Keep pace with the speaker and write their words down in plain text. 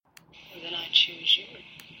choose you.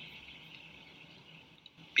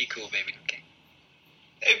 Be cool, baby, okay?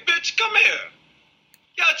 Hey, bitch, come here.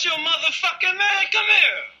 Got your motherfucking man, come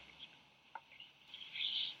here.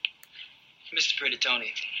 Mr. Pretty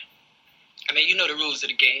Tony, I mean, you know the rules of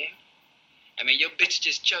the game. I mean, your bitch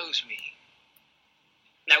just chose me.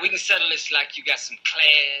 Now, we can settle this like you got some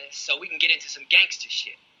class, so we can get into some gangster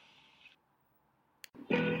shit.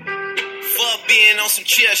 Fuck being on some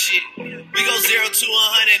chill shit. We go 0 to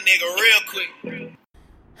 100, nigga, real quick.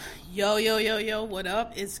 Yo, what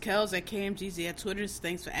up? It's Kels at KMGZ at Twitter.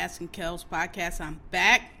 Thanks for asking Kels Podcast. I'm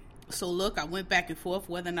back. So look, I went back and forth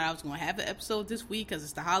whether or not I was going to have an episode this week because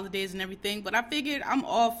it's the holidays and everything, but I figured I'm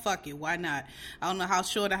all fuck it. Why not? I don't know how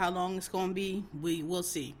short or how long it's going to be. We'll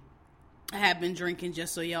see. I have been drinking,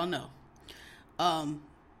 just so y'all know.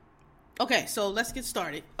 Okay, so let's get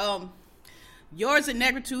started. Yours in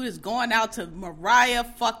Negritude is going out to Mariah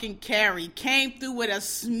fucking Carey. Came through with a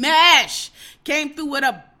smash. Came through with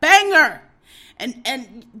a banger.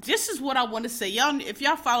 And this is what I want to say. Y'all, if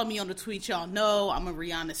y'all follow me on the tweet, y'all know I'm a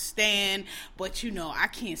Rihanna stan. But, you know, I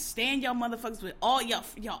can't stand y'all motherfuckers with all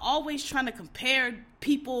y'all always trying to compare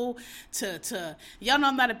people to y'all know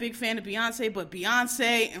I'm not a big fan of Beyonce, but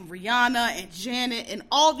Beyonce and Rihanna and Janet and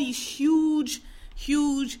all these huge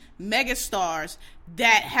mega stars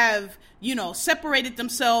that have, you know, separated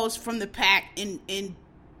themselves from the pack in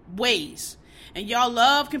ways. And y'all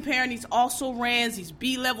love comparing these also-rans, these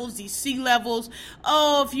B-levels, these C-levels.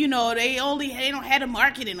 Oh, if, you know, they don't have the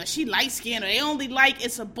marketing, or she light-skinned, or they only like,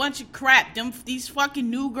 it's a bunch of crap. These fucking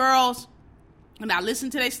new girls, when I listen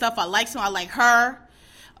to their stuff, I like some. I like her.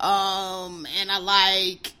 And I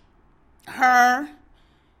like her.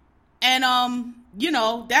 And, you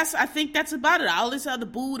know, I think that's about it. All this other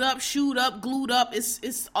booed up, shoot up, glued up,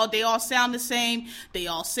 they all sound the same. They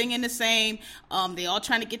all singing the same. They all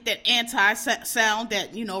trying to get that anti-sound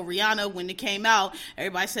that, you know, Rihanna, when it came out,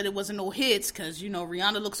 everybody said it wasn't no hits because, you know,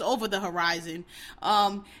 Rihanna looks over the horizon.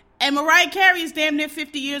 And Mariah Carey is damn near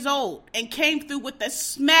 50 years old and came through with the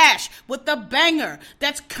smash, with the banger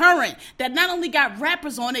that's current, that not only got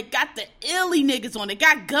rappers on it, got the illy niggas on it,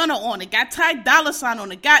 got Gunna on it, got Ty Dolla $ign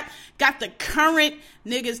on it, got the current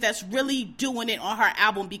niggas that's really doing it on her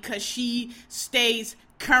album because she stays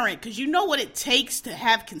current. Because you know what it takes to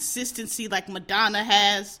have consistency like Madonna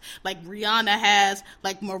has, like Rihanna has,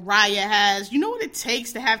 like Mariah has. You know what it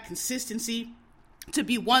takes to have consistency? To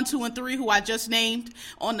be 1, 2, and 3, who I just named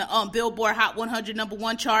on the Billboard Hot 100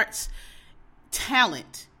 #1 charts.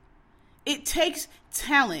 Talent. It takes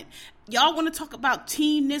talent. Y'all want to talk about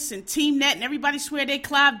team this and team that, and everybody swear they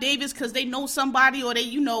Clive Davis because they know somebody, or they,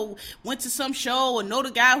 you know, went to some show, or know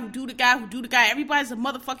the guy who do the guy. Everybody's a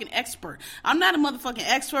motherfucking expert. I'm not a motherfucking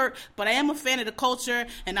expert, but I am a fan of the culture,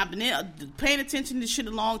 and I've been paying attention to this shit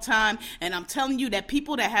a long time, and I'm telling you that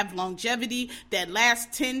people that have longevity, that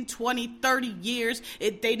last 10, 20, 30 years,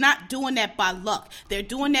 they're not doing that by luck. They're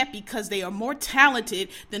doing that because they are more talented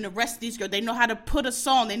than the rest of these girls. They know how to put a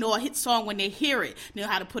song. They know a hit song when they hear it. They know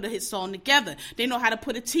how to put a hit song together. They know how to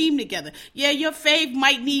put a team together. Yeah, your fave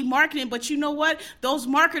might need marketing, but you know what? Those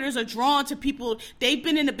marketers are drawn to people. They've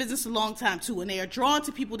been in the business a long time too, and they are drawn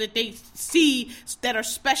to people that they see that are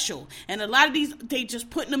special. And a lot of these, they just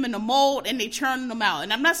putting them in a mold and they churning them out.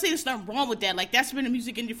 And I'm not saying there's nothing wrong with that. Like, that's been the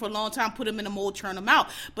music industry for a long time. Put them in a mold, churn them out.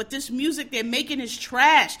 But this music they're making is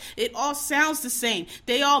trash. It all sounds the same.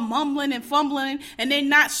 They all mumbling and fumbling, and they're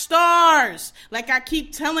not stars. Like I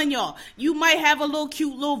keep telling y'all, you might have a little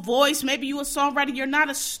cute little voice. Maybe you a songwriter. You're not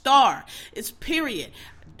a star. It's period.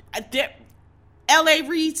 L.A.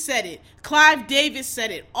 Reid said it. Clive Davis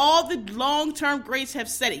said it. All the long-term greats have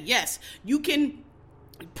said it. Yes, you can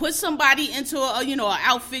put somebody into a, you know, an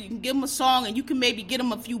outfit. You can give them a song, and you can maybe get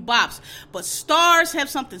them a few bops. But stars have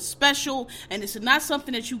something special, and it's not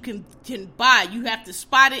something that you can buy. You have to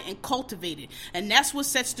spot it and cultivate it, and that's what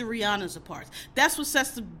sets the Rihannas apart. That's what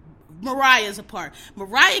sets the Mariahs apart.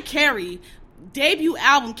 Mariah Carey debut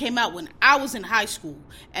album came out when I was in high school,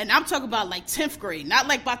 and I'm talking about like 10th grade, not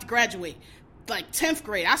like about to graduate, like 10th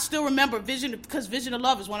grade. I still remember Vision, because Vision of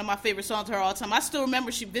Love is one of my favorite songs of her all the time. I still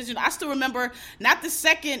remember I still remember not the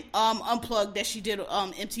second Unplugged that she did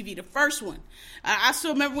MTV, the first one. I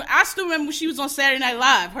still remember when she was on Saturday Night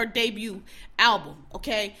Live, her debut album.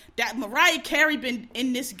 Okay, that Mariah Carey been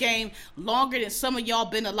in this game longer than some of y'all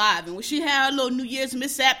been alive, and when she had her little New Year's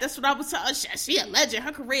mishap, that's what I was telling. She a legend.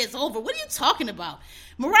 Her career is over. What are you talking about?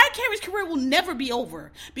 Mariah Carey's career will never be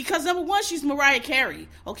over because, number one, she's Mariah Carey,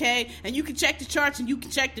 okay? And you can check the charts and you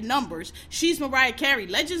can check the numbers. She's Mariah Carey.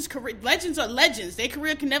 Legends are legends. Their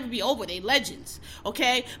career can never be over. They legends,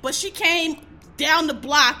 okay? But she came down the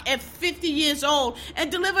block at 50 years old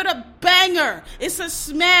and delivered a banger. It's a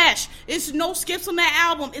smash. It's no skips on that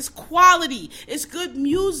album. It's quality. It's good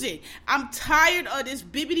music. I'm tired of this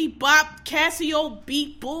bibbity bop Casio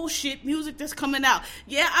beat bullshit music that's coming out.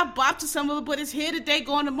 Yeah, I bopped to some of it, but it's here today,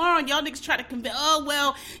 going tomorrow, and y'all niggas try to convince, oh,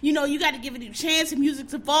 well, you know, you got to give it a chance, and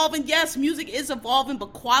music's evolving. Yes, music is evolving,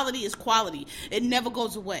 but quality is quality. It never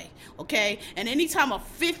goes away, okay? And anytime a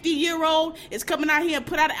 50-year-old is coming out here and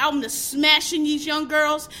put out an album that's smashing these young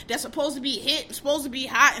girls that's supposed to be hit, supposed to be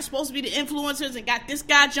hot, and supposed to be the influencers, and got this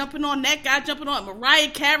guy jumping on, that guy jumping on, and Mariah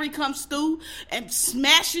Carey comes through and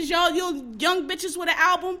smashes y'all young bitches with an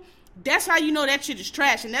album, that's how you know that shit is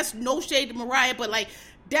trash. And that's no shade to Mariah, but like,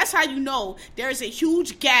 that's how you know there is a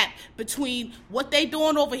huge gap between what they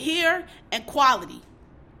doing over here and quality.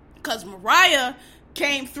 Because Mariah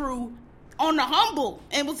came through on the humble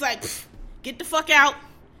and was like, get the fuck out.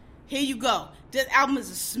 Here you go. This album is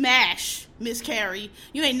a smash, Miss Carey.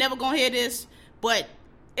 You ain't never gonna hear this, but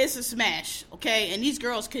it's a smash, okay? And these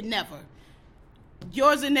girls could never.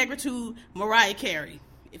 Yours in Negritude, Mariah Carey.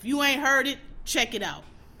 If you ain't heard it, check it out.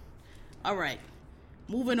 All right,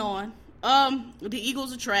 moving on. The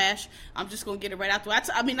Eagles are trash. I'm just gonna get it right out there.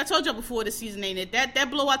 I told y'all before the season ain't it. That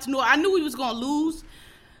blowout to New Orleans, I knew we was gonna lose.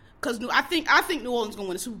 Cause I think New Orleans gonna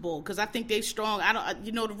win the Super Bowl. Cause I think they strong.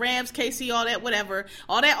 The Rams, KC, all that, whatever,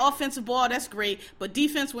 all that offensive ball, that's great. But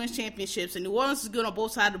defense wins championships, and New Orleans is good on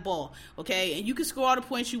both sides of the ball. Okay, and you can score all the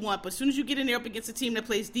points you want, but as soon as you get in there up against a team that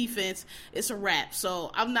plays defense, it's a wrap.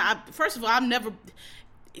 So first of all, I'm never.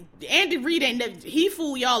 Andy Reid he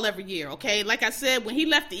fool y'all every year. Okay, like I said, when he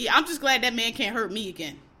left I'm just glad that man can't hurt me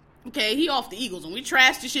again. Okay, he off the Eagles, and we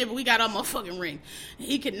trashed the shit, but we got our motherfucking ring.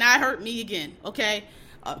 He could not hurt me again. Okay.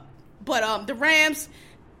 But the Rams,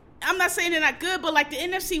 I'm not saying they're not good, but like the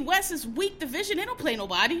NFC West is weak division. They don't play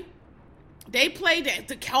nobody. They play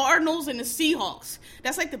the Cardinals and the Seahawks.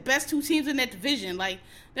 That's like the best two teams in that division. Like,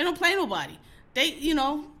 they don't play nobody.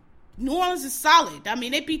 New Orleans is solid. I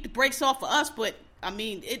mean, they beat the brakes off of us, but I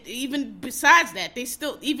mean, even besides that, they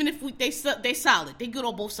still, even if they solid. They good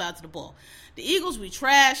on both sides of the ball. The Eagles, we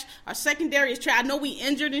trash. Our secondary is trash. I know we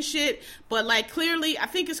injured and shit, but like clearly, I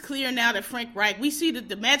think it's clear now that Frank Reich, we see that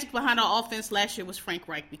the magic behind our offense last year was Frank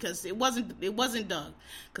Reich, because it wasn't Doug.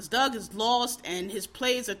 Because Doug is lost and his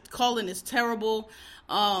plays are calling is terrible.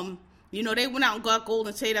 They went out and got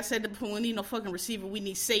Golden Tate. I said that before, we need no fucking receiver. We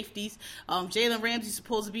need safeties. Jalen Ramsey's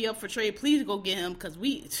supposed to be up for trade. Please go get him, because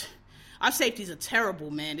our safeties are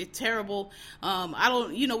terrible, man. They're terrible.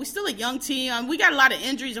 We're still a young team. We got a lot of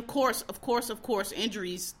injuries, of course,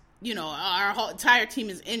 injuries. Our entire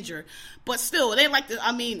team is injured. But still, they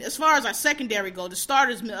as far as our secondary go, the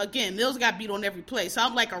starters, again, Mills got beat on every play. So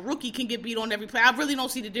I'm like, a rookie can get beat on every play. I really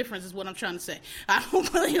don't see the difference, is what I'm trying to say. I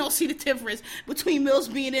really don't see the difference between Mills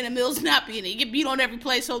being in and Mills not being in. You get beat on every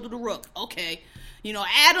play, so do the rook. Okay.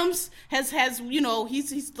 Adams has he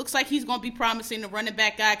looks like he's going to be promising, the running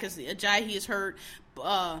back guy, because Ajayi is hurt.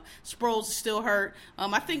 Sproles is still hurt.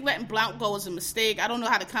 I think letting Blount go was a mistake. I don't know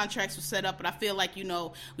how the contracts were set up, but I feel like,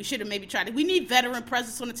 we should have maybe tried it. We need veteran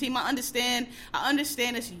presence on the team. I understand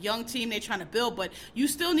it's a young team they're trying to build, but you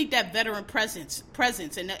still need that veteran presence,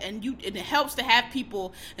 and it helps to have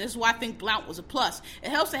people, and this is why I think Blount was a plus. It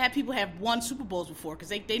helps to have people have won Super Bowls before, because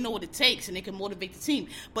they know what it takes, and they can motivate the team.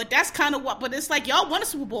 But that's kind of but it's like, y'all won a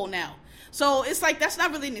Super Bowl now. So it's like, that's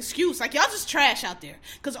not really an excuse. Like, y'all just trash out there.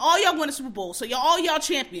 Because all y'all won a Super Bowl. So all y'all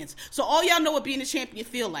champions. So all y'all know what being a champion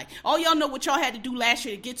feel like. All y'all know what y'all had to do last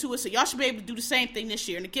year to get to it. So y'all should be able to do the same thing this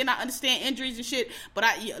year. And again, I understand injuries and shit. But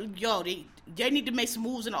they need to make some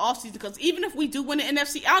moves in the offseason. Because even if we do win the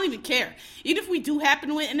NFC, I don't even care. Even if we do happen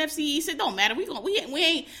to win NFC East, it don't matter. We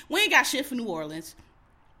ain't got shit for New Orleans.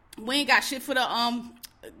 We ain't got shit for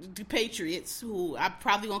the Patriots, who I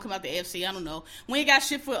probably gonna come out the AFC. I don't know. We ain't got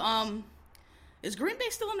shit for is Green Bay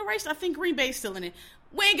still in the race? I think Green Bay's still in it.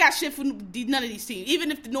 We ain't got shit for none of these teams. Even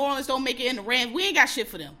if the New Orleans don't make it in the Rams, we ain't got shit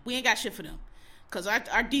for them. Because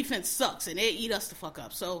our defense sucks, and they eat us the fuck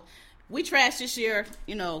up. So we trash this year.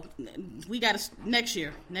 We got to next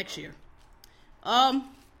year.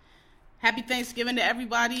 Happy Thanksgiving to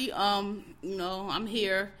everybody. I'm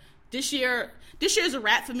here. This year is a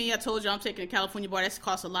wrap for me. I told you I'm taking a California bar. That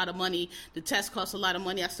costs a lot of money. The test costs a lot of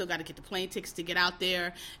money. I still got to get the plane tickets to get out there.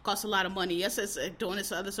 It costs a lot of money. Yes, it's doing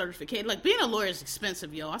this other certificate. Like, being a lawyer is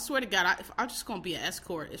expensive, yo. I swear to God, I'm just going to be an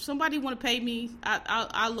escort. If somebody want to pay me,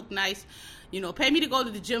 I'll look nice. Pay me to go to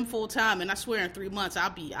the gym full time, and I swear in 3 months, I'll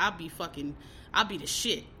be the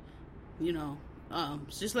shit.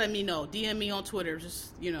 Just let me know. DM me on Twitter.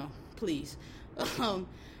 Just, please.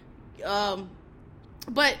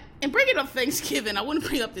 But in bringing up Thanksgiving, I want to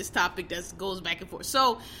bring up this topic that goes back and forth.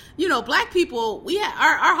 So, you know, black people, we have,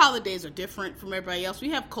 our holidays are different from everybody else. We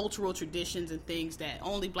have cultural traditions and things that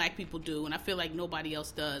only black people do, and I feel like nobody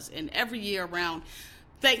else does. And every year around,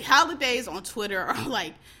 holidays on Twitter are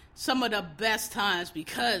like some of the best times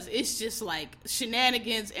because it's just like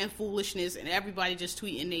shenanigans and foolishness and everybody just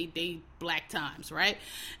tweeting they black times, right?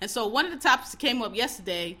 And so one of the topics that came up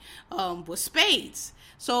yesterday was spades.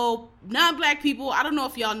 So non-black people, I don't know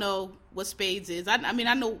if y'all know what spades is. I mean,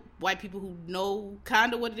 I know white people who know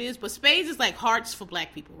kind of what it is, but spades is like hearts for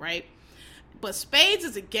black people, right? But spades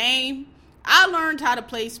is a game. I learned how to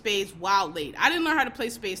play spades wild late. I didn't learn how to play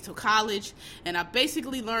spades till college, and I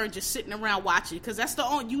basically learned just sitting around watching, because that's the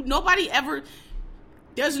only,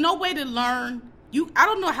 there's no way to learn. I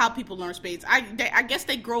don't know how people learn spades. I guess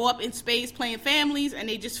they grow up in spades playing families, and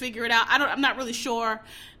they just figure it out. I'm not really sure.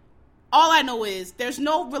 All I know is there's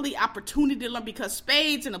no really opportunity to learn, because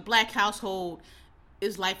spades in a black household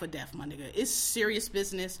is life or death, my nigga. It's serious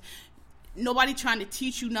business. Nobody trying to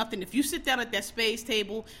teach you nothing. If you sit down at that spades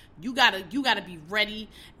table, you gotta be ready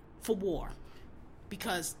for war,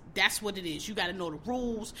 because that's what it is. You gotta know the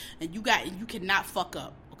rules, and you cannot fuck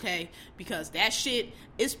up, okay? Because that shit,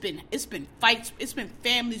 it's been fights, it's been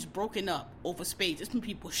families broken up over spades. It's been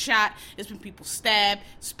people shot, it's been people stabbed.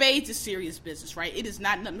 Spades is serious business, right? It is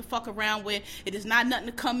not nothing to fuck around with. It is not nothing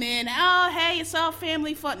to come in, oh hey, it's all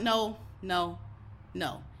family fun. No.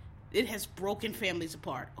 It has broken families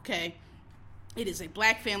apart, okay? It is a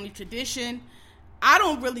black family tradition. I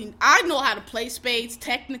know how to play spades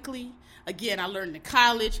technically. Again, I learned in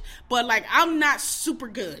college, but like, I'm not super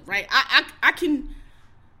good, right? I can,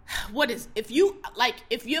 if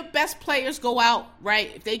your best players go out,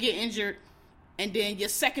 right? If they get injured and then your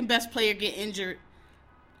second best player get injured,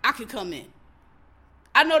 I can come in.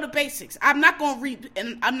 I know the basics. I'm not going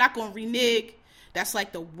to renege. That's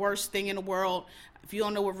like the worst thing in the world. If you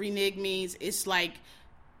don't know what renege means, it's like,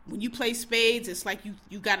 when you play spades, it's like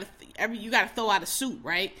you gotta throw out a suit,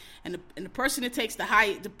 right? And the person that takes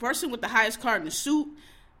the person with the highest card in the suit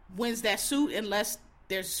wins that suit, unless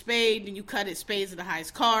there's a spade, and you cut it. Spades are the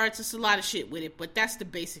highest cards. It's a lot of shit with it, but that's the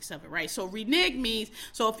basics of it, right? So renege means,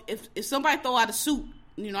 so if somebody throw out a suit,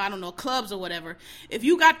 you know, I don't know, clubs or whatever, if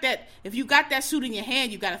you got that suit in your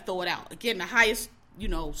hand, you gotta throw it out. Again, the highest, you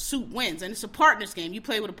know, suit wins, and it's a partner's game. You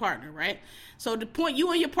play with a partner, right? So the point,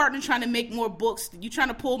 you and your partner trying to make more books, you trying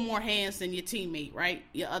to pull more hands than your teammate, right?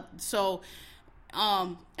 Yeah.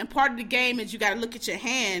 And part of the game is you got to look at your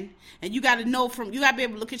hand, and you got to be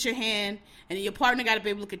able to look at your hand, and then your partner got to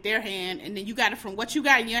be able to look at their hand, and then you got to, from what you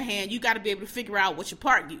got in your hand, you got to be able to figure out what your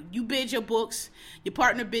partner, you bid your books, your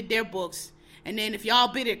partner bid their books, and then if y'all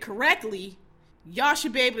bid it correctly, y'all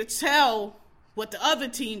should be able to tell what the other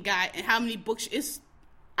team got and how many books.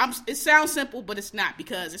 It sounds simple, but it's not,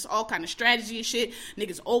 because it's all kind of strategy and shit.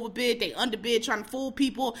 Niggas overbid, they underbid, trying to fool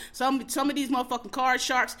people. Some of these motherfucking card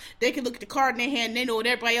sharks, they can look at the card in their hand, and they know what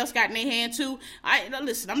everybody else got in their hand too.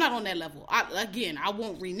 Listen, I'm not on that level. I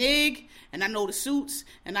won't renege, and I know the suits,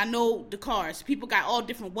 and I know the cards. People got all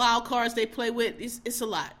different wild cards they play with. It's a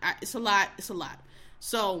lot. It's a lot.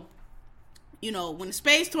 So, you know, when the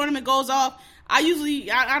spades tournament goes off, I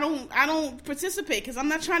don't participate, because I'm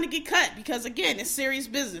not trying to get cut, because again, it's serious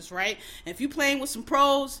business, right? And if you playing with some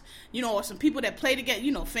pros, you know, or some people that play together,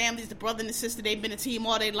 you know, families, the brother and the sister, they've been a team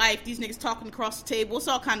all their life, these niggas talking across the table, it's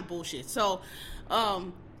all kind of bullshit. So,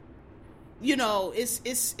 you know,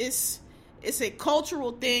 it's a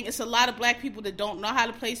cultural thing. It's a lot of black people that don't know how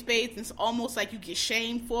to play spades, and it's almost like you get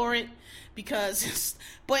shamed for it, because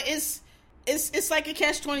it's like a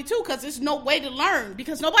catch-22, because there's no way to learn,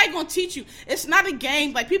 because nobody gonna teach you. It's not a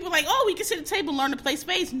game. Like, people are like, oh, we can sit at the table and learn to play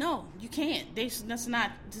spades. No, you can't. Does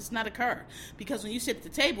not occur, because when you sit at the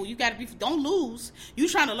table, you gotta don't lose. You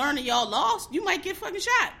trying to learn and y'all lost, you might get fucking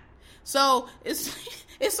shot. So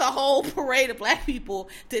it's a whole parade of black people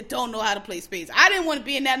that don't know how to play spades. I didn't want to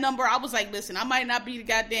be in that number. I was like, listen, I might not be the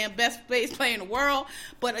goddamn best spades player in the world,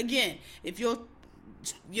 but again, if your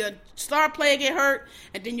star player get hurt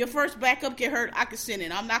and then your first backup get hurt, I can send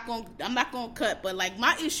it. I'm not gonna cut. But like,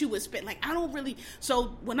 my issue with spades, like, I don't really. So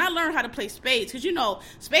when I learned how to play spades, because you know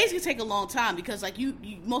spades can take a long time, because like you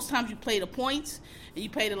most times you play the points and you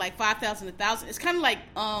play to like 5,000, 1,000. It's kind of like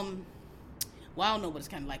well, I don't know what it's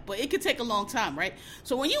kind of like, but it could take a long time, right?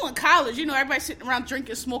 So when you in college, you know, everybody's sitting around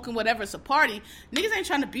drinking, smoking, whatever. It's a party. Niggas ain't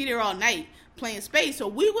trying to be there all night playing spades. So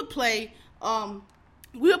we would play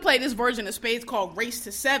this version of spades called Race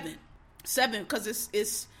to 7, because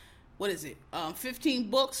it's what is it, 15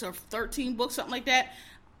 books or 13 books, something like that.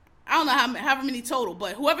 I don't know however many total,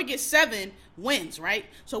 but whoever gets 7 wins, right?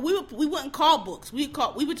 So we wouldn't call books. We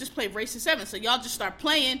would just play Race to 7. So y'all just start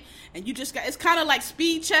playing, and you just got, it's kind of like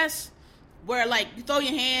speed chess, where like you throw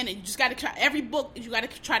your hand and you just got to try every book. You got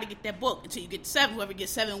to try to get that book until you get to 7. Whoever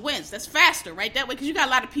gets 7 wins. That's faster, right? That way, because you got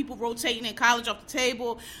a lot of people rotating in college off the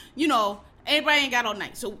table. You know, everybody ain't got all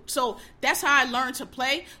night. So that's how I learned to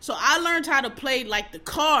play. So I learned how to play like the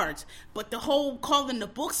cards, but the whole calling the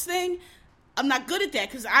books thing, I'm not good at that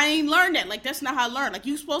because I ain't learned that. Like, that's not how I learned. Like,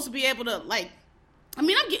 you're supposed to be able to, like, I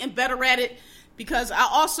mean, I'm getting better at it because I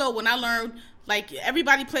also, when I learned, like,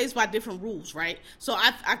 everybody plays by different rules, right? So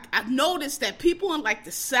I've noticed that people in, like,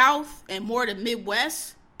 the South and more the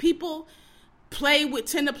Midwest, people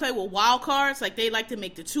tend to play with wild cards. Like, they like to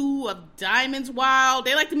make the 2 of diamonds wild.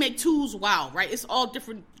 They like to make 2s wild, right? It's all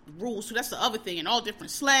different rules. So that's the other thing. And all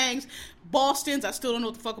different slangs. Bostons, I still don't know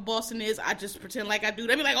what the fuck a Boston is. I just pretend like I do.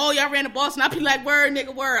 They be like, oh, y'all ran to Boston. I be like, word,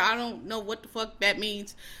 nigga, word. I don't know what the fuck that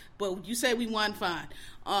means. But you say we won, fine.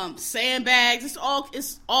 Sandbags, it's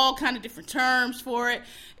all kind of different terms for it.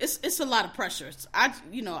 It's a lot of pressure. I've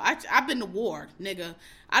been to war, nigga.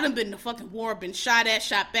 I done been to fucking war, been shot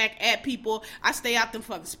back at people. I stay out them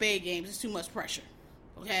fucking spade games. It's too much pressure.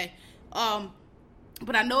 Okay?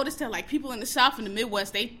 But I noticed that like people in the South and the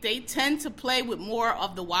Midwest, they tend to play with more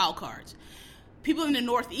of the wild cards. People in the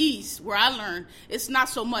Northeast, where I learned, it's not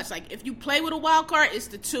so much. Like if you play with a wild card, it's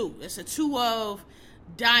the 2. It's a 2 of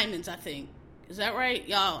diamonds, I think. Is that right?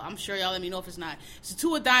 Y'all, I'm sure y'all let me know if it's not. It's the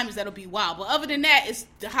 2 of diamonds that'll be wild. But other than that, it's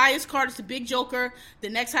the highest card is the big joker. The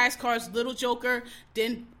next highest card is little joker.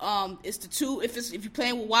 Then it's the 2. If you're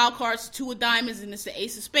playing with wild cards, it's 2 of diamonds, and it's the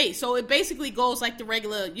ace of spades. So it basically goes like the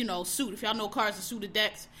regular, suit. If y'all know cards, the suit of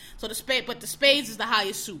decks. So the spades is the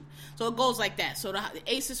highest suit. So it goes like that. So the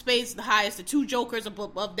ace of spades is the highest. The 2 jokers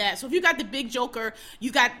above that. So if you got the big joker,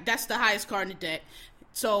 that's the highest card in the deck.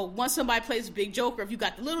 So once somebody plays a big joker, if you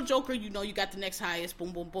got the little joker, you got the next highest.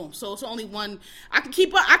 Boom, boom, boom. So it's only one. I can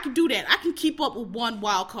do that. I can keep up with one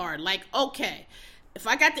wild card. Like, okay, if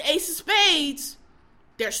I got the ace of spades,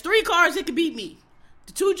 there's 3 cards that can beat me.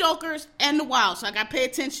 The 2 jokers and the wild. So I got to pay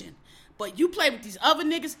attention. But you play with these other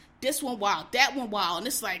niggas, this one wild, that one wild. And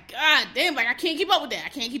it's like, God damn, like I can't keep up with that. I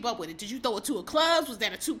can't keep up with it. Did you throw a 2 of clubs? Was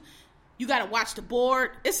that a 2? You got to watch the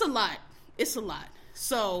board. It's a lot.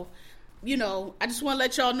 So, I just want to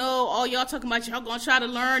let y'all know, all y'all talking about y'all gonna try to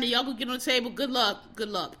learn and y'all gonna get on the table. Good luck,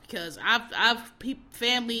 because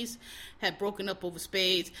families have broken up over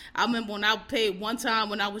spades. I remember when I played one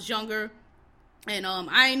time when I was younger, and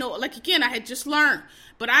I ain't know, like again, I had just learned,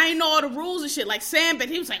 but I ain't know all the rules and shit. Like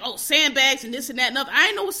sandbags, he was like, oh, sandbags and this and that and other. I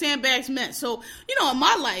ain't know what sandbags meant. So in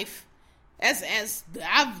my life, as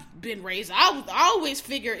I've been raised, I always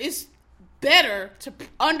figure it's better to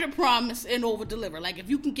under promise and over deliver. Like if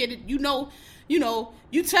you can get it, you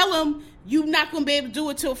tell them you're not gonna be able to do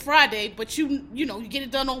it till Friday, but you get it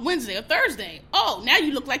done on Wednesday or Thursday. Oh, now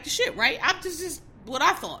you look like the shit, right? This is what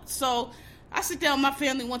I thought. So I sit down with my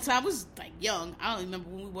family one time. I was like young. I don't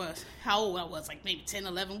remember how old I was, like maybe 10,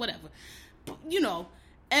 11, whatever. But,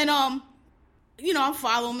 and I'm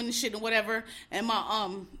following them and shit and whatever. And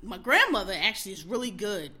my grandmother actually is really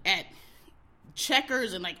good at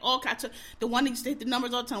checkers and like all kinds of, the one that used to hit the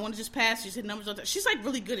numbers all the time, one that just passed, just hit numbers all the time. She's like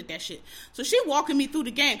really good at that shit. So she walking me through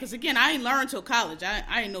the game, because again, I ain't learned till college.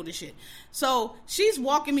 I ain't know this shit. So she's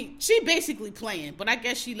walking me, she basically playing, but I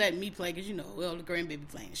guess she let me play because the grandbaby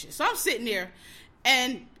playing and shit. So I'm sitting there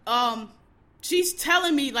and she's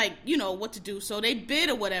telling me like, what to do. So they bid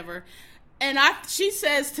or whatever. And she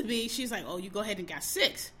says to me, she's like, oh, you go ahead and got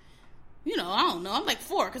 6. I don't know. I'm like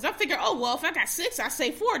 4, because I figure, oh, well, if I got 6, I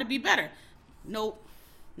say 4 to be better. Nope.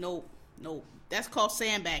 That's called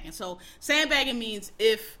sandbagging. So sandbagging means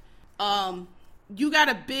if you got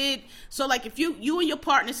to bid. So like if you and your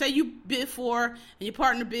partner, say you bid 4 and your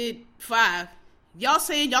partner bid 5, y'all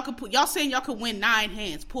saying y'all can win 9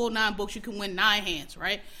 hands. Pull 9 books, you can win 9 hands,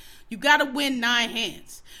 right? You got to win 9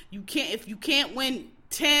 hands. If you can't win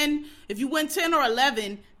 10, if you win 10 or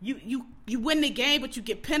 11, you win the game, but you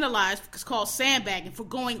get penalized. It's called sandbagging for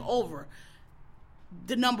going over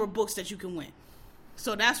the number of books that you can win.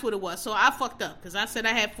 So that's what it was. So I fucked up because I said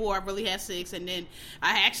I had 4, I really had 6, and then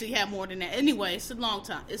I actually had more than that. Anyway, it's a long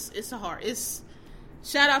time. It's a hard. It's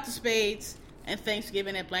shout out to spades and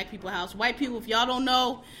Thanksgiving at Black People House. White people, if y'all don't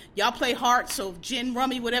know, y'all play hearts. So gin,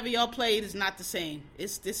 rummy, whatever y'all played is not the same.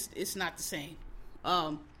 It's not the same.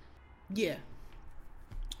 Yeah.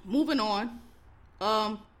 Moving on.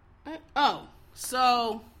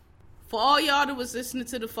 So for all y'all that was listening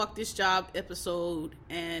to the Fuck This Job episode,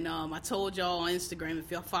 and I told y'all on Instagram,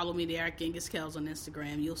 if y'all follow me there at Genghis Kells on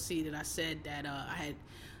Instagram, you'll see that I said that I had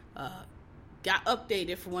got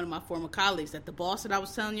updated from one of my former colleagues that the boss that I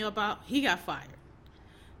was telling you about, he got fired.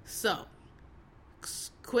 So,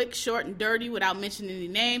 quick, short, and dirty, without mentioning any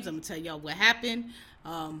names, I'm going to tell y'all what happened.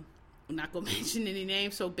 I'm not going to mention any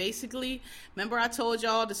names. So, basically, remember I told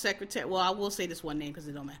y'all the secretary, well, I will say this one name because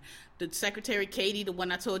it don't matter. The secretary, Katie, the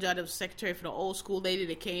one I told y'all that was secretary for the old school lady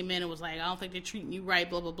that came in and was like, I don't think they're treating you right,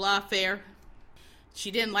 blah, blah, blah, fair. She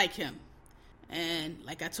didn't like him. And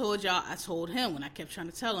like I told y'all, I told him when I kept trying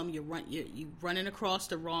to tell him, you're running across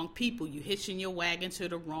the wrong people. You hitching your wagon to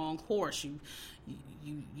the wrong horse.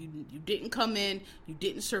 You didn't come in, you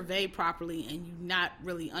didn't survey properly, and you not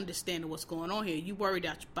really understanding what's going on here. You worried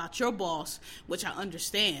about your boss, which I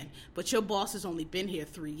understand, but your boss has only been here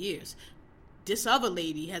 3 years. This other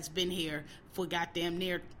lady has been here for goddamn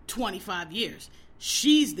near 25 years.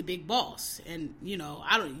 She's the big boss, and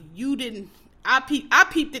I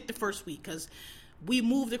peeped it the first week because we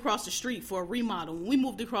moved across the street for a remodel. When we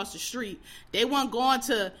moved across the street, they weren't going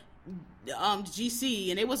to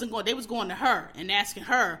GC, and they was going to her and asking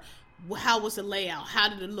her, how was the layout? How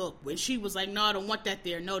did it look? And she was like, no, I don't want that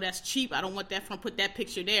there. No, that's cheap. I don't want that put that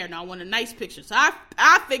picture there. No, I want a nice picture. So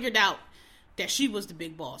I figured out that she was the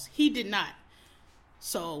big boss. He did not.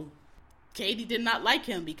 So Katie did not like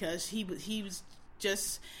him because he's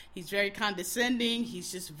very condescending.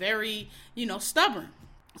 He's just very, stubborn.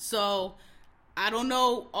 So I don't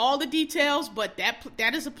know all the details, but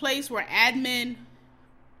that is a place where admin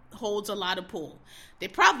holds a lot of pull. They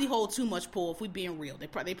probably hold too much pull if we're being real. They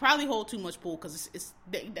probably hold too much pull because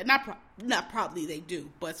not probably they do,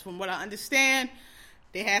 but from what I understand,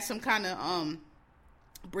 they had some kind of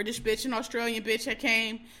British bitch and Australian bitch that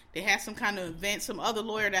came. They had some kind of event, some other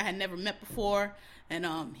lawyer that I had never met before. And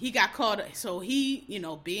he got caught. So he,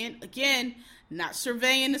 being, again, not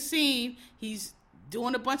surveying the scene, he's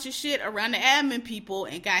doing a bunch of shit around the admin people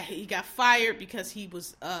and he got fired because he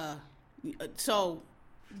was, so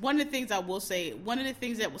one of the things I will say, one of the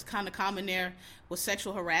things that was kind of common there was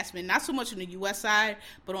sexual harassment, not so much on the U.S. side,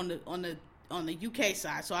 but on the UK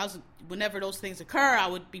side. So whenever those things occur, I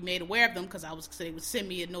would be made aware of them because they would send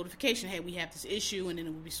me a notification, hey, we have this issue, and then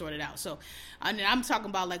it would be sorted out. So, and then I'm talking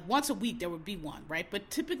about like once a week there would be one, right? But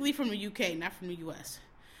typically from the UK, not from the US.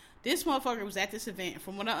 This motherfucker was at this event, and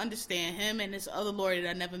from what I understand, him and this other lawyer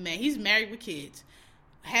that I never met, he's married with kids,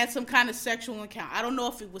 had some kind of sexual encounter. I don't know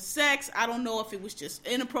if it was sex. I don't know if it was just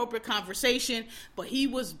inappropriate conversation, but he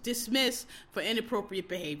was dismissed for inappropriate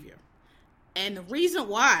behavior. And the reason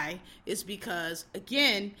why is because,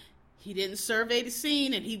 again, he didn't survey the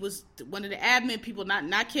scene, and he was one of the admin people,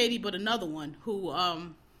 not Katie, but another one who,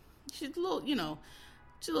 she's a little,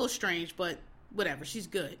 she's a little strange, but whatever, she's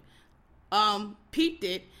good. Peeped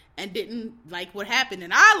it and didn't like what happened.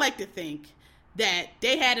 And I like to think that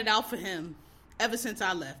they had it out for him ever since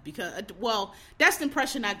I left because, well, that's the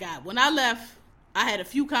impression I got. When I left, I had a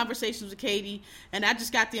few conversations with Katie, and I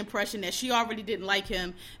just got the impression that she already didn't like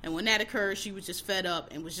him, and when that occurred, she was just fed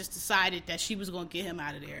up and was just decided that she was going to get him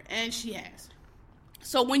out of there, and she has.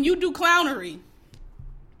 So when you do clownery,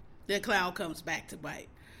 the clown comes back to bite.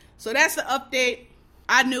 So that's the update.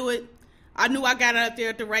 I knew it. I knew I got out there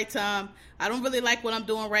at the right time. I don't really like what I'm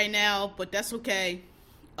doing right now, but that's okay.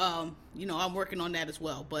 I'm working on that as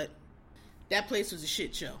well, but that place was a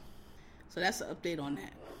shit show. So that's the update on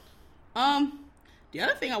that. The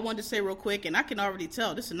other thing I wanted to say real quick, and I can already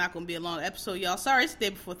tell this is not going to be a long episode, y'all. Sorry, it's the day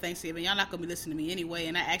before Thanksgiving. Y'all not going to be listening to me anyway,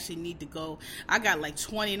 and I actually need to go. I got like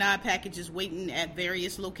 29 packages waiting at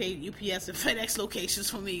various UPS and FedEx locations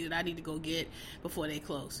for me that I need to go get before they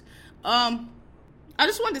close. I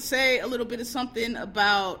just wanted to say a little bit of something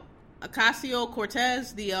about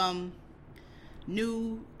Ocasio-Cortez, the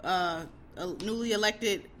newly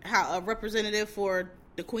elected representative for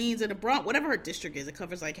the Queens and the Bronx, whatever her district is. It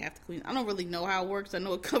covers like half the Queens. I don't really know how it works. I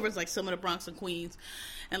know it covers like some of the Bronx and Queens,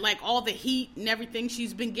 and like all the heat and everything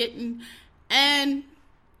she's been getting. And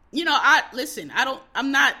I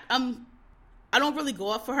don't really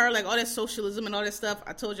go up for her, like all that socialism and all that stuff.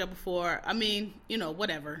 I told y'all before. I mean,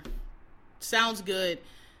 whatever. Sounds good,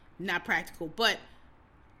 not practical. But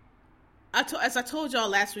as I told y'all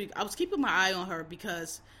last week, I was keeping my eye on her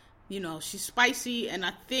because, she's spicy, and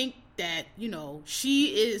I think that, she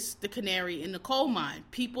is the canary in the coal mine.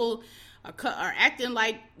 People are acting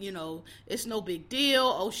like, it's no big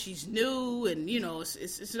deal. Oh, she's new, and,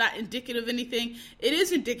 it's not indicative of anything. It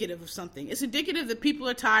is indicative of something. It's indicative that people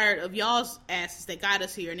are tired of y'all's asses that got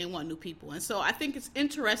us here, and they want new people. And so I think it's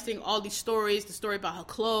interesting, all these stories, the story about her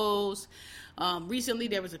clothes. Recently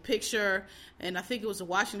there was a picture, and I think it was the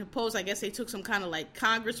Washington Post. I guess they took some kind of like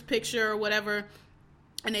Congress picture or whatever,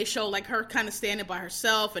 and they showed like her kind of standing by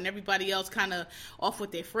herself and everybody else kind of off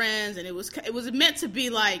with their friends, and it was meant to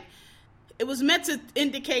be like, it was meant to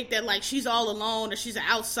indicate that, like, she's all alone, or she's an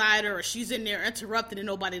outsider, or she's in there interrupted and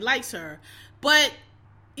nobody likes her. But,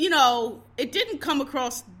 you know, it didn't come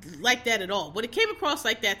across like that at all. What it came across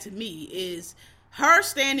like that to me is her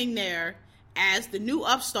standing there as the new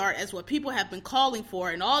upstart, as what people have been calling for,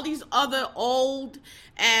 and all these other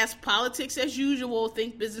old-ass politics as usual,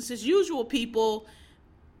 think business as usual people,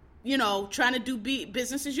 you know, trying to do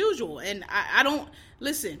business as usual. And I don't,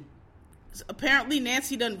 listen, apparently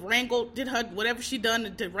Nancy did her whatever she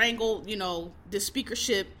done to wrangle, you know, the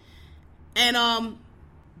speakership. And,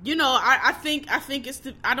 you know, I think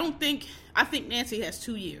Nancy has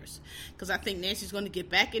 2 years, because I think Nancy's going to get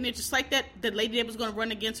back in there, just like the lady that was going to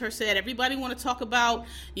run against her said. Everybody want to talk about,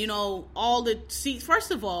 you know, all the seats.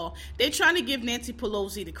 First of all, they're trying to give Nancy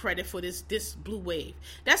Pelosi the credit for this blue wave.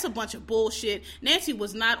 That's a bunch of bullshit. Nancy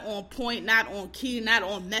was not on point, not on key, not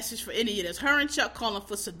on message for any of this. Her and Chuck calling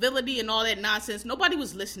for civility and all that nonsense. Nobody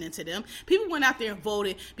was listening to them. People went out there and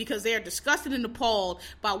voted because they are disgusted and appalled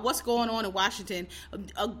by what's going on in Washington,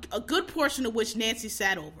 a good portion of which Nancy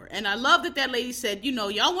sat over. And I love that lady said, you know,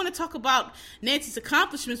 y'all want to talk about Nancy's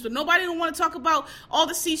accomplishments, but nobody don't want to talk about all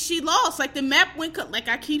the seats she lost. Like, the map went, like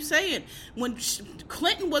I keep saying, when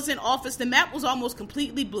Clinton was in office, the map was almost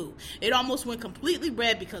completely blue. It almost went completely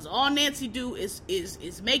red, because all Nancy do is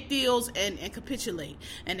make deals and capitulate.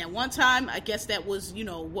 And at one time, I guess that was, you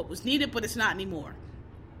know, what was needed, but it's not anymore.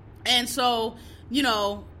 And so, you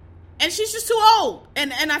know, and she's just too old.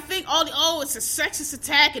 And I think it's a sexist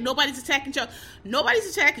attack and nobody's attacking Chuck. Nobody's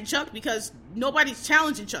attacking Chuck because nobody's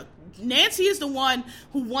challenging Chuck. Nancy is the one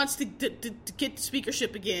who wants to get the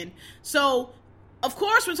speakership again. So, of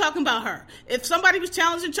course, we're talking about her. If somebody was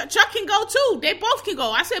challenging Chuck, Chuck can go too. They both can go.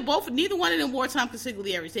 I said both. Neither one of them wartime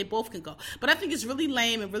consigliaries. They both can go. But I think it's really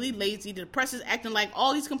lame and really lazy. The press is acting like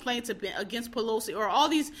all these complaints have been against Pelosi, or all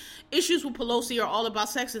these issues with Pelosi are all about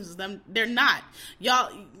sexism. They're not.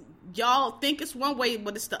 Y'all think it's one way,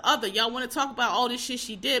 but it's the other. Y'all want to talk about all this shit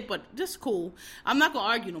she did, but that's cool. I'm not going to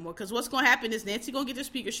argue no more, because what's going to happen is Nancy going to get the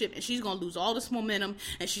speakership, and she's going to lose all this momentum,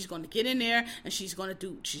 and she's going to get in there, and she's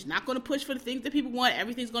not going to push for the things that people want.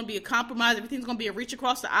 Everything's going to be a compromise. Everything's going to be a reach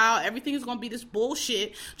across the aisle. Everything is going to be this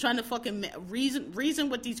bullshit, trying to fucking reason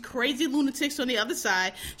with these crazy lunatics on the other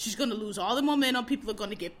side. She's going to lose all the momentum. People are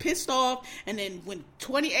going to get pissed off, and then when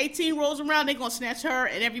 2018 rolls around, they're going to snatch her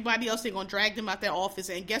and everybody else. They're going to drag them out their office,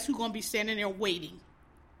 and guess who's going to be standing there waiting?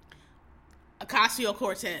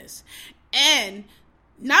 Ocasio-Cortez. And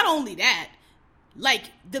not only that, like,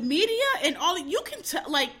 the media and all, you can tell,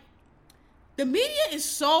 like, the media is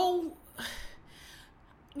so,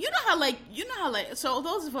 you know how so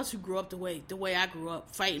those of us who grew up the way I grew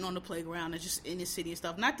up, fighting on the playground and just in the city and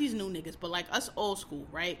stuff, not these new niggas, but like us old school,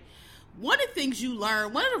 right? One of the things you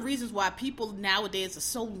learn, one of the reasons why people nowadays are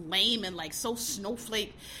so lame and like so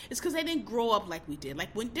snowflake is because they didn't grow up like we did.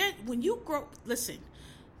 Like when you grow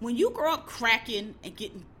up cracking and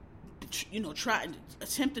getting, you know,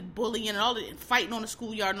 attempted bullying and all that, and fighting on the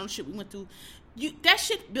schoolyard and all the shit we went through, that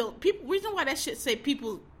shit built people. Reason why that shit say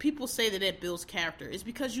people say that it builds character is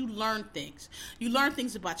because you learn things. You learn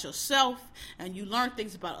things about yourself, and you learn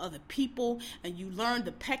things about other people, and you learn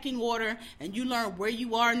the pecking order, and you learn where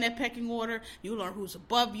you are in that pecking order. You learn who's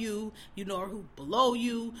above you. You learn who's below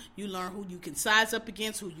you. You learn who you can size up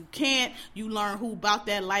against, who you can't. You learn who about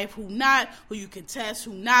that life, who not, who you can test,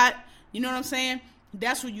 who not. You know what I'm saying?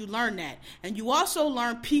 That's where you learn that. And you also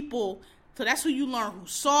learn people. So that's who you learn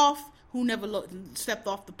who's soft, who never stepped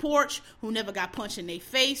off the porch, who never got punched in their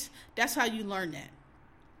face. That's how you learn that.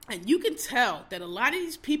 And you can tell that a lot of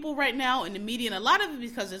these people right now in the media, and a lot of it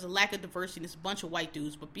because there's a lack of diversity, and it's a bunch of white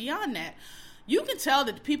dudes, but beyond that, you can tell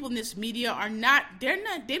that the people in this media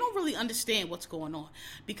they don't really understand what's going on,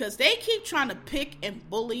 because they keep trying to pick and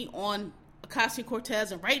bully on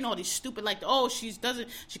Ocasio-Cortez and writing all these stupid, like, oh, she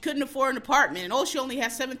couldn't afford an apartment, and oh, she only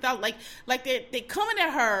has $7,000, like they coming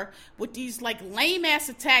at her with these like lame ass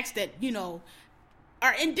attacks that, you know,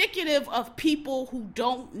 are indicative of people who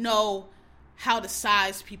don't know how to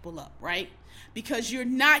size people up, right? Because you're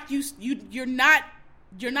not a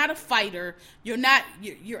fighter. You're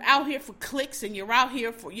out here for clicks, and you're not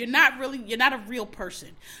a real person.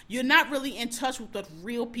 You're not really in touch with what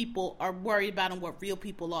real people are worried about and what real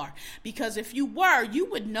people are. Because if you were, you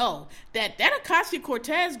would know that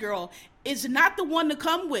Ocasio-Cortez girl is not the one to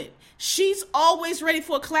come with. She's always ready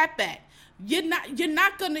for a clapback. You're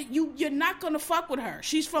not gonna fuck with her.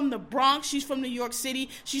 She's from the Bronx. She's from New York City.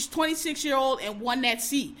 She's 26-year-old and won that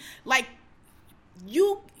seat. Like,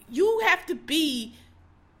 you have to be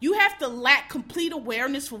You have to lack complete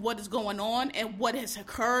awareness for what is going on and what has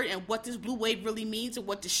occurred and what this blue wave really means and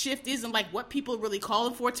what the shift is and like what people are really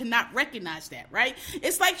calling for to not recognize that, right?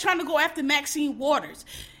 It's like trying to go after Maxine Waters.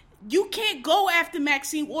 You can't go after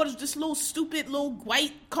Maxine Waters, this little stupid little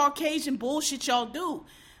white Caucasian bullshit y'all do.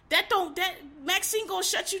 That Maxine gonna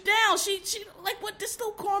shut you down. She like what this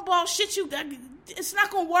little cornball shit you got. It's not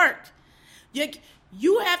gonna work.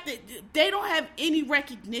 You have to, they don't have any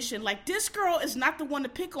recognition. Like, this girl is not the one to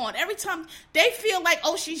pick on. Every time they feel like,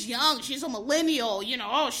 oh, she's young, she's a millennial,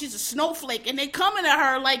 oh, she's a snowflake, and they coming at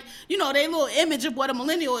her like, their little image of what a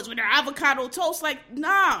millennial is with their avocado toast. Like,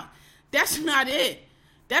 nah, that's not it.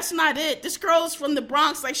 That's not it. This girl is from the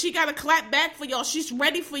Bronx. Like, she got to clap back for y'all. She's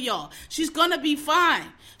ready for y'all. She's gonna be fine.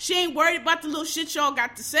 She ain't worried about the little shit y'all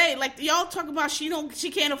got to say. Like, y'all talk about she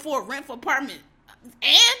can't afford rent for apartment.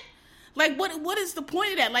 And? Like, what is the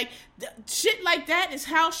point of that? Like, shit like that is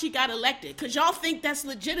how she got elected. Because y'all think that's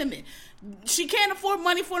legitimate. She can't afford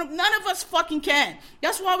money for them. None of us fucking can.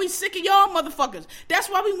 That's why we sick of y'all motherfuckers. That's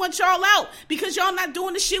why we want y'all out. Because y'all not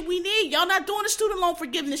doing the shit we need. Y'all not doing the student loan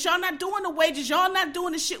forgiveness. Y'all not doing the wages. Y'all not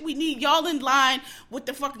doing the shit we need. Y'all in line with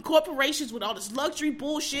the fucking corporations with all this luxury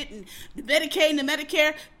bullshit and the Medicaid and the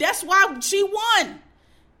Medicare. That's why she won.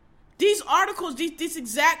 These articles, these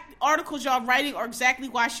exact articles y'all writing are exactly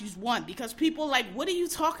why she's won. Because people like, what are you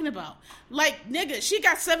talking about? Like, nigga, she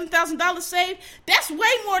got $7,000 saved. That's way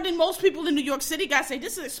more than most people in New York City got saved.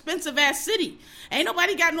 This is an expensive ass city. Ain't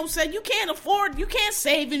nobody got no say. You can't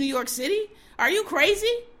save in New York City. Are you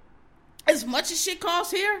crazy? As much as shit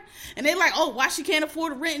costs here, and they like, oh, why she can't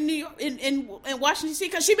afford to rent in New York, in Washington D.C.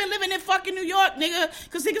 Because she been living in fucking New York, nigga.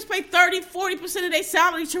 Because niggas pay 30-40% of their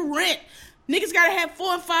salary to rent. Niggas gotta have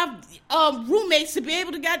 4 and 5 roommates to be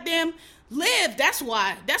able to goddamn live. That's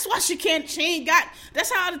why she ain't got,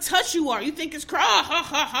 that's how out of touch you are. You think it's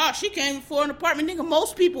she can't afford an apartment. Nigga,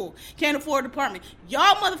 most people can't afford an apartment.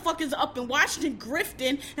 Y'all motherfuckers up in Washington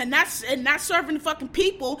grifting and not serving the fucking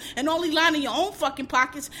people and only lining your own fucking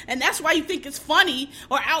pockets. And that's why you think it's funny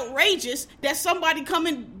or outrageous that somebody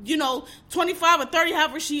coming, 25 or 30,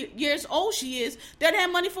 however years old she is, that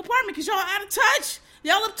have money for apartment because y'all out of touch.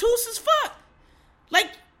 Y'all obtuse as fuck. Like,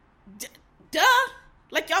 duh.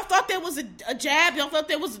 Like, y'all thought there was a jab. Y'all thought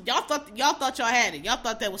y'all had it. Y'all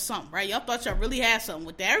thought that was something, right? Y'all thought y'all really had something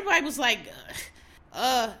with that. Everybody was like,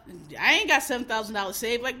 I ain't got $7,000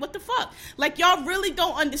 saved. Like, what the fuck? Like, y'all really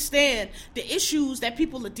don't understand the issues that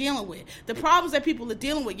people are dealing with. The problems that people are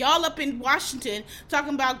dealing with. Y'all up in Washington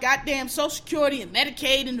talking about goddamn Social Security and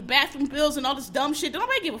Medicaid and the bathroom bills and all this dumb shit. Don't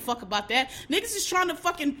nobody give a fuck about that. Niggas is trying to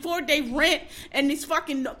fucking afford their rent and this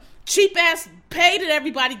fucking cheap ass pay that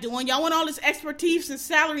everybody doing. Y'all want all this expertise and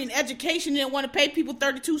salary and education and want to pay people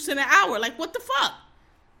 32 cents an hour. Like, what the fuck?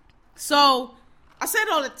 So, I said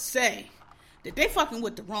all that to say that they fucking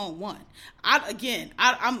with the wrong one. I'm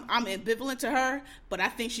ambivalent to her, but I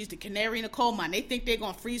think she's the canary in the coal mine. They think they're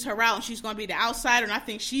going to freeze her out and she's going to be the outsider, and I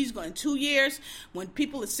think she's going, in 2 years, when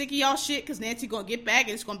people are sick of y'all shit, because Nancy going to get back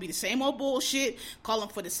and it's going to be the same old bullshit, calling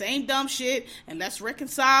for the same dumb shit, and let's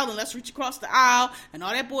reconcile and let's reach across the aisle and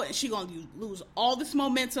all that bull, and she's going to lose all this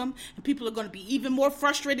momentum, and people are going to be even more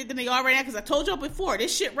frustrated than they are right now, because I told y'all before,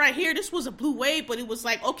 this shit right here, this was a blue wave, but it was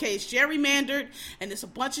like, okay, it's gerrymandered, and it's a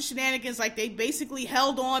bunch of shenanigans, like they basically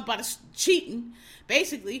held on by the cheating,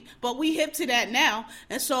 basically, but we hip to that now.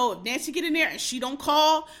 And so if Nancy get in there and she don't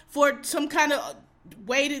call for some kind of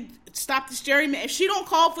way to stop this gerrymander, if she don't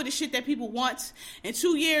call for the shit that people want, in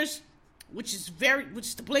 2 years, which is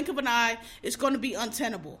the blink of an eye, it's going to be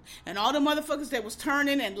untenable. And all the motherfuckers that was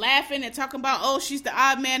turning and laughing and talking about, oh, she's the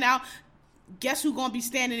odd man out, guess who's going to be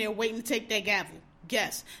standing there waiting to take that gavel?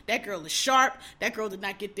 Guess. That girl is sharp. That girl did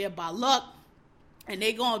not get there by luck. And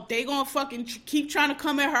they gonna fucking keep trying to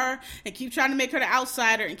come at her and keep trying to make her the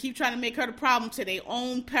outsider and keep trying to make her the problem to their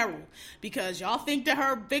own peril. Because y'all think that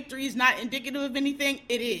her victory is not indicative of anything.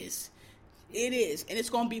 It is. It is. And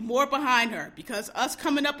it's gonna be more behind her. Because us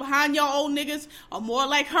coming up behind y'all old niggas are more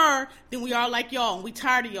like her than we are like y'all. And we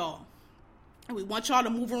tired of y'all. And we want y'all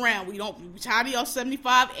to move around. We tired of y'all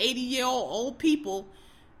 75, 80-year-old people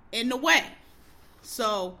in the way.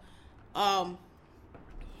 So,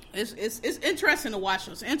 It's interesting to watch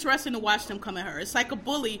them. It's interesting to watch them come at her. It's like a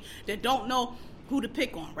bully that don't know who to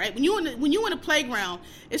pick on, right? When you in a playground,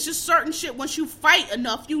 it's just certain shit. Once you fight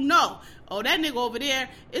enough, you know. Oh, that nigga over there,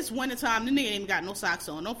 it's wintertime. The nigga ain't even got no socks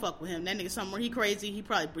on. Don't fuck with him. That nigga somewhere, he crazy.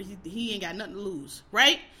 He ain't got nothing to lose,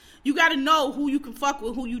 right? You got to know who you can fuck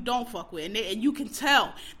with, who you don't fuck with. And you can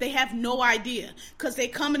tell they have no idea. Because they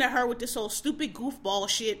coming at her with this old stupid goofball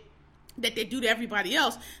shit that they do to everybody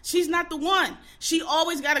else. She's not the one. She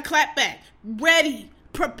always got a clap back. Ready.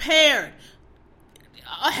 Prepared.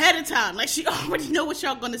 ahead of time. Like, she already know what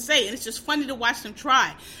y'all gonna say, and it's just funny to watch them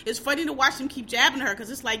try. It's funny to watch them keep jabbing her, because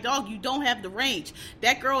it's like, dog, you don't have the range.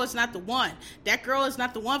 That girl is not the one. That girl is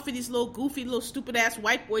not the one for these little goofy, little stupid-ass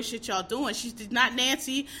white boy shit y'all doing. She's not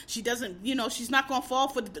Nancy. She doesn't, she's not gonna fall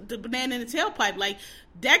for the banana in the tailpipe. Like,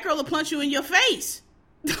 that girl will punch you in your face.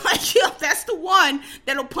 Like, that's the one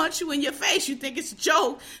that'll punch you in your face. You think it's a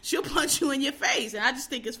joke, she'll punch you in your face. And I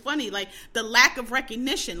just think it's funny, like, the lack of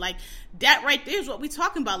recognition. Like, that right there is what we're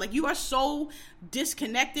talking about. Like, you are so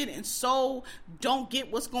disconnected and so don't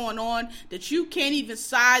get what's going on that you can't even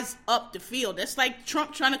size up the field. That's like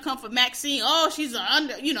Trump trying to come for Maxine. Oh, she's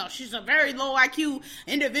she's a very low IQ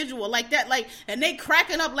individual, like that. Like, and they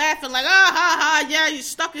cracking up laughing like, ah, ha, ha, yeah, you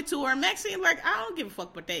stuck it to her. And Maxine, like, I don't give a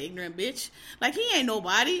fuck about that ignorant bitch. Like, he ain't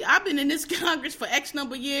nobody. I've been in this Congress for X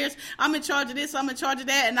number of years. I'm in charge of this, I'm in charge of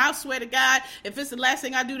that, and I swear to God, if it's the last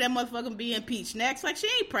thing I do, that motherfucker be impeached next. Like, she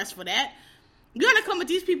ain't pressed for that. You gotta come at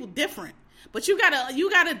these people different. But you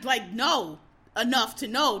gotta like know enough to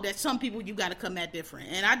know that some people you gotta come at different.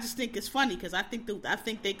 And I just think it's funny, because I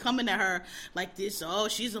think they coming at her like this. Oh,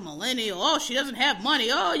 she's a millennial. Oh, she doesn't have money.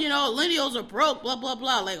 Oh, millennials are broke. Blah blah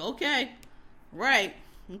blah. Like, okay, right,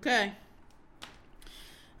 okay.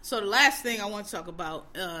 So the last thing I want to talk about,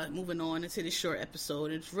 moving on into this short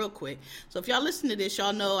episode, it's real quick. So if y'all listen to this,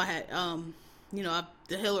 y'all know I had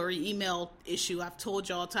the Hillary email issue. I've told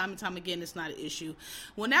y'all time and time again it's not an issue.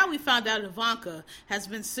 Well, now we found out Ivanka has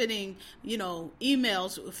been sending,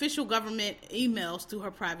 emails, official government emails through her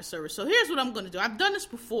private server. So here's what I'm going to do. I've done this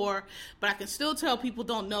before, but I can still tell people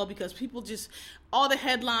don't know, because people just, all the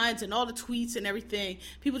headlines and all the tweets and everything,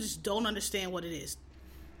 people just don't understand what it is.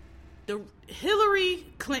 The Hillary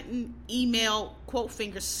Clinton email, quote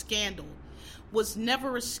finger, scandal was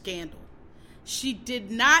never a scandal. She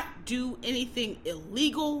did not do anything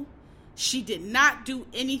illegal. She did not do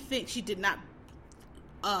anything. She did not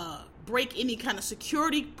break any kind of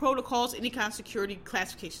security protocols, any kind of security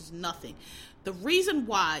classifications, nothing. The reason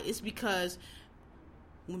why is because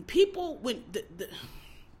when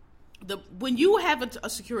you have a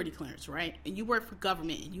security clearance, right, and you work for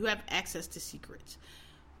government and you have access to secrets,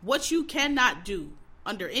 what you cannot do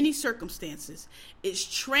under any circumstances is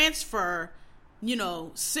transfer,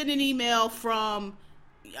 send an email from,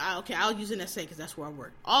 okay, I'll use NSA because that's where I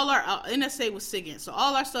work. All our NSA was SIGINT. So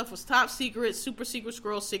all our stuff was top secret, super secret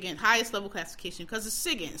scroll SIGINT, highest level classification, because it's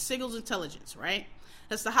SIGINT, signals intelligence, right?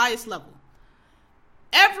 That's the highest level.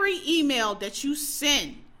 Every email that you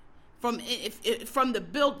send from the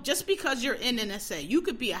build, just because you're in NSA, you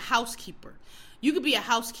could be a housekeeper.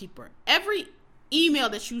 Every email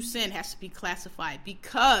that you send has to be classified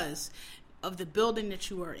because of the building that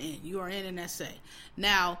you are in. You are in NSA.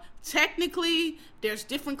 Now, technically, there's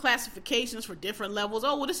different classifications for different levels.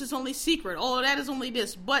 Oh, well, this is only secret. Oh, that is only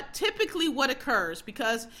this. But typically what occurs,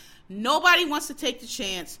 because nobody wants to take the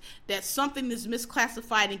chance that something is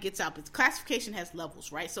misclassified and gets out. But classification has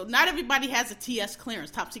levels, right? So not everybody has a TS clearance,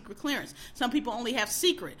 top secret clearance. Some people only have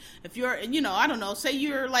secret. If you're, I don't know, say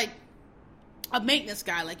you're like a maintenance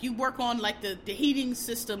guy, like you work on like the heating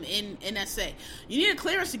system in NSA. You need a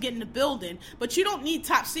clearance to get in the building, but you don't need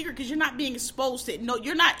top secret because you're not being exposed to it. No,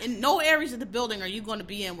 you're not in no areas of the building are you going to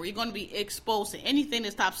be in where you're going to be exposed to anything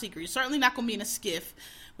that's top secret. You're certainly not going to be in a SCIF,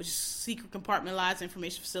 which is secret compartmentalized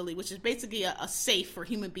information facility, which is basically a safe for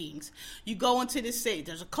human beings. You go into this safe,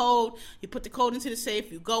 there's a code, you put the code into the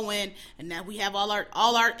safe, you go in, and now we have all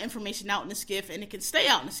our information out in the SCIF, and it can stay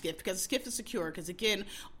out in the SCIF because the SCIF is secure, because again,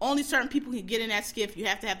 only certain people can get in that SCIF. You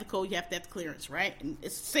have to have the code, you have to have the clearance, right? And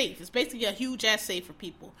it's safe. It's basically a huge ass safe for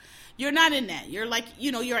people. You're not in that. You're like,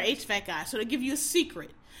 you're an HVAC guy, so they give you a secret,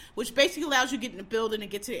 which basically allows you to get in the building and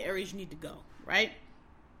get to the areas you need to go, right?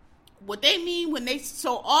 What they mean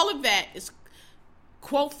so all of that is,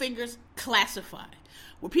 quote fingers, classified.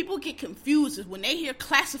 Where people get confused is when they hear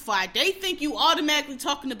classified, they think you automatically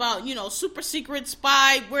talking about, super secret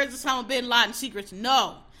spy, where's Osama bin Laden secrets?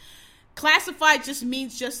 No. Classified just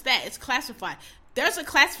means just that. It's classified. There's a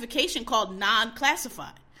classification called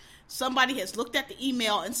non-classified. Somebody has looked at the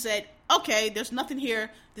email and said, okay, there's nothing here.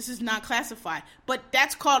 This is non-classified. But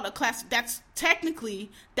that's called that's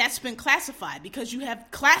been classified because you have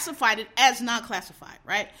classified it as non-classified,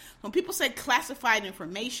 right? When people say classified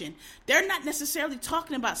information, they're not necessarily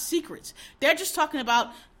talking about secrets. They're just talking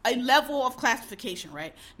about a level of classification,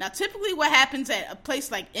 right? Now, typically what happens at a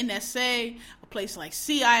place like NSA, a place like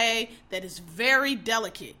CIA, that is very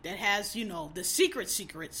delicate, that has, the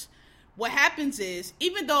secrets, what happens is,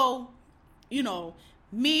 even though,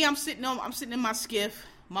 me, I'm sitting in my SCIF,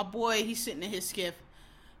 my boy, he's sitting in his SCIF,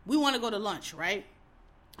 we want to go to lunch, right?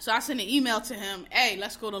 So I send an email to him, hey,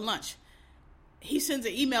 let's go to lunch. He sends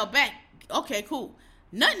an email back, okay, cool.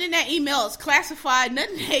 Nothing in that email is classified.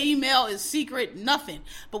 Nothing in that email is secret. Nothing.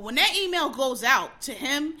 But when that email goes out to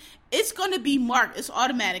him, it's going to be marked. It's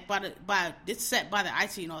automatic it's set by the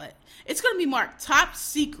IT and all that. It's going to be marked top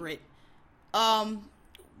secret.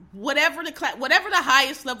 Whatever the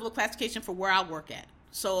highest level of classification for where I work at.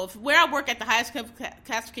 So if where I work at, the highest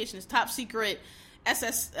classification is top secret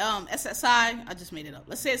SSI. I just made it up.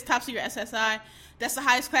 Let's say it's top secret SSI. That's the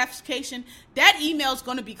highest classification. That email is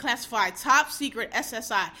going to be classified top secret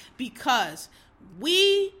SSI because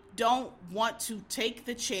we don't want to take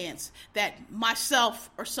the chance that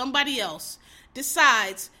myself or somebody else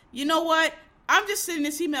decides, you know what? I'm just sending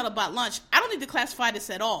this email about lunch. I don't need to classify this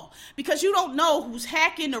at all because you don't know who's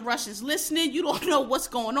hacking, the Russians listening. You don't know what's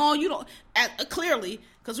going on. You don't clearly,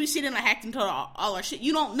 because we see them hacked into all our shit.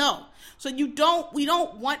 You don't know. So we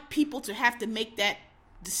don't want people to have to make that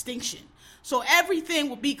distinction. So everything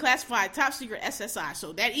will be classified top secret SSI.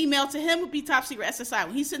 So that email to him would be top secret SSI.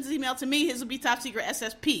 When he sends his email to me, his will be top secret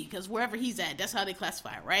SSP because wherever he's at, that's how they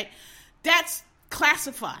classify it, right? That's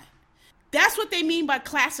classified. That's what they mean by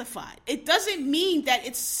classified. It doesn't mean that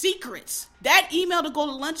it's secrets. That email to go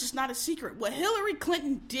to lunch is not a secret. What Hillary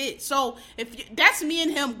Clinton did. So that's me and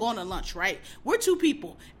him going to lunch, right? We're two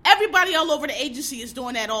people. Everybody all over the agency is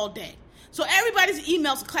doing that all day. So everybody's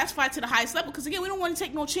emails are classified to the highest level because, again, we don't want to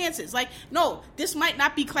take no chances. Like, no, this might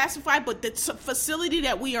not be classified, but the facility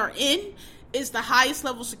that we are in is the highest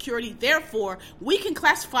level security. Therefore, we can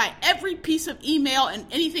classify every piece of email and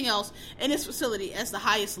anything else in this facility as the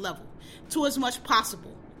highest level to as much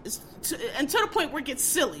possible. And to the point where it gets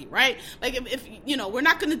silly, right? Like, if we're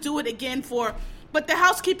not going to do it again but the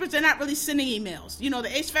housekeepers, they're not really sending emails. The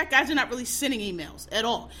HVAC guys are not really sending emails at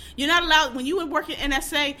all. You're not allowed, when you work at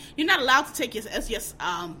NSA, you're not allowed to take your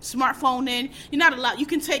smartphone in. You're not allowed, you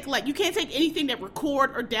can't take anything that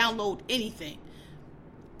record or download anything.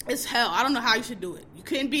 It's hell. I don't know how you should do it. You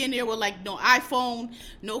couldn't be in there with no iPhone,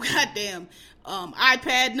 no goddamn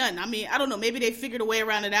iPad, nothing. I mean, I don't know. Maybe they figured a way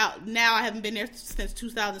around it out. Now I haven't been there since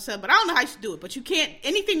 2007, but I don't know how you should do it. But you can't,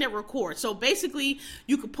 anything that records. So basically,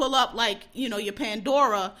 you could pull up your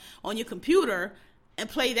Pandora on your computer and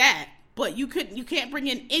play that. But you can't bring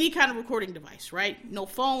in any kind of recording device, right? No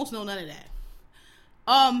phones, no none of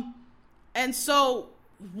that. And so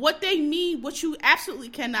what they mean, what you absolutely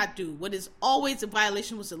cannot do, what is always a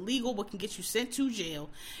violation, what's illegal, what can get you sent to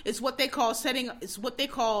jail, is what they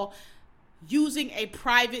call using a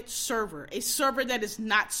private server, a server that is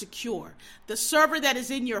not secure, the server that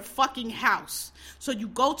is in your fucking house. So you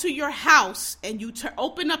go to your house and you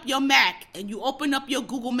open up your Mac and you open up your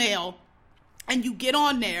Google Mail and you get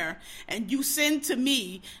on there and you send to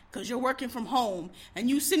me, because you're working from home, and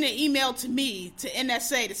you send an email to me, to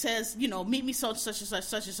NSA, that says, meet me such and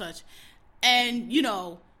such. And,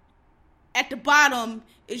 at the bottom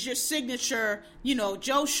is your signature,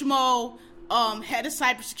 Joe Schmo, head of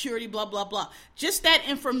cybersecurity, blah, blah, blah. Just that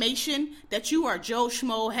information that you are Joe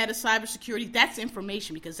Schmo, head of cybersecurity, that's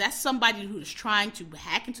information, because that's somebody who is trying to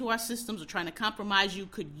hack into our systems or trying to compromise you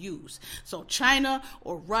could use. So China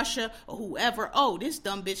or Russia or whoever, this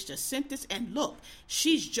dumb bitch just sent this, and look,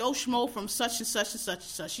 she's Joe Schmo from such and such and such and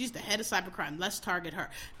such. She's the head of cybercrime. Let's target her.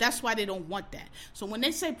 That's why they don't want that. So when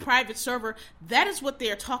they say private server, that is what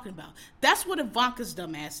they are talking about. That's what Ivanka's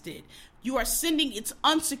dumbass did. You are sending, it's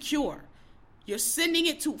unsecure. You're sending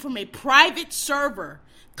it from a private server,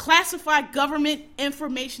 classified government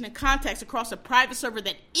information and contacts across a private server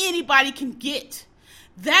that anybody can get.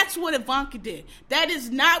 That's what Ivanka did. That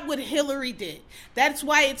is not what Hillary did. That's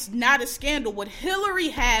why it's not a scandal. What Hillary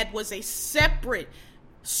had was a separate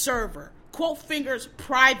server, quote fingers,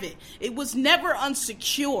 private. It was never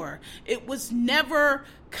unsecure. It was never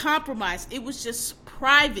compromised. It was just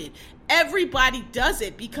private. Everybody does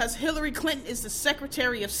it because Hillary Clinton is the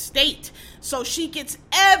Secretary of State. So she gets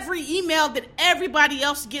every email that everybody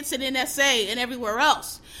else gets at NSA and everywhere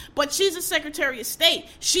else. But she's a Secretary of State.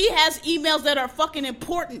 She has emails that are fucking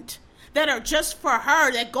important, that are just for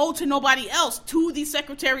her, that go to nobody else, to the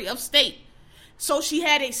Secretary of State. So she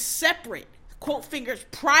had a separate, quote fingers,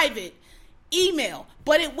 private email.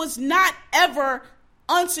 But it was not ever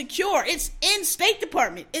unsecure. It's in State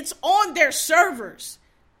Department. It's on their servers.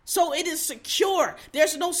 So it is secure.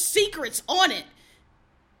 There's no secrets on it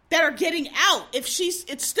that are getting out.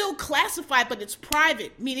 It's still classified, but it's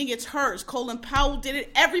private, meaning it's hers. Colin Powell did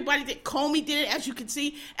it. Everybody did. Comey did it, as you can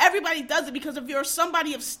see. Everybody does it because if you're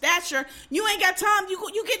somebody of stature, you ain't got time.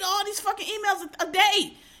 You get all these fucking emails a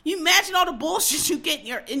day. You imagine all the bullshit you get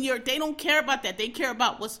in your. They don't care about that. They care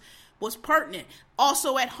about what's was pertinent.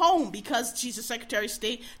 Also at home, because she's a Secretary of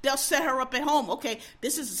State, they'll set her up at home. Okay,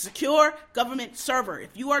 this is a secure government server. If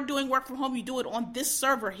you are doing work from home, you do it on this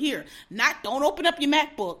server here. Don't open up your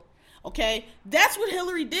MacBook. Okay, that's what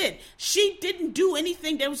Hillary did. She didn't do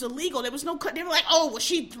anything that was illegal. There was no, they were like, oh, well,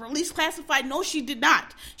 she released classified. No, she did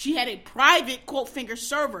not. She had a private, quote, finger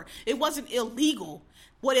server. It wasn't illegal.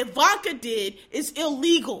 What Ivanka did is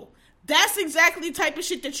illegal. That's exactly the type of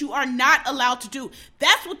shit that you are not allowed to do.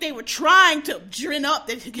 That's what they were trying to gin up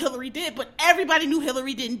that Hillary did, but everybody knew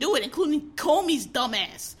Hillary didn't do it, including Comey's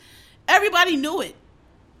dumbass. Everybody knew it.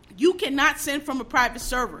 You cannot send from a private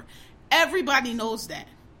server. Everybody knows that.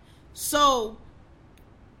 So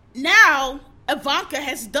now Ivanka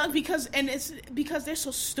has done, it's because they're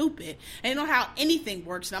so stupid and they know how anything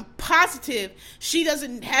works, and I'm positive she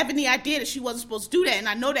doesn't have any idea that she wasn't supposed to do that, and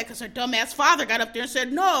I know that because her dumbass father got up there and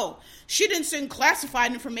said, no, she didn't send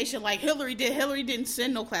classified information like Hillary did. Hillary didn't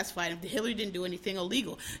send no classified information. Hillary didn't do anything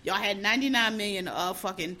illegal. Y'all had 99 million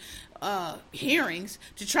hearings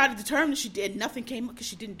to try to determine if she did. Nothing came up because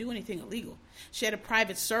she didn't do anything illegal. She had a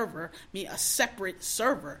private server, a separate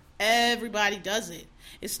server. Everybody does it.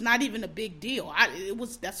 It's not even a big deal.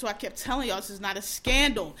 That's why I kept telling y'all, this is not a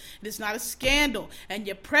scandal. It is not a scandal. And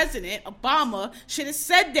your president, Obama, should have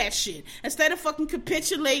said that shit. Instead of fucking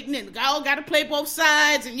capitulating and got to play both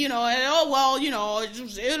sides and,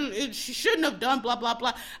 she shouldn't have done blah, blah,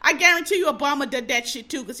 blah. I guarantee you Obama did that shit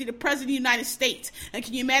too, because he's the president of the United States. And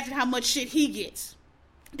can you imagine how much shit he gets?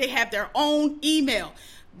 They have their own email,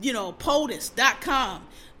 POTUS.com,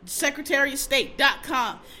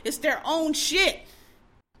 SecretaryOfState.com. It's their own shit.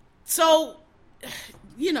 So,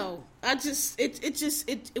 it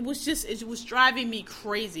was driving me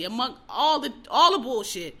crazy among all the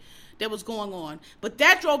bullshit that was going on. But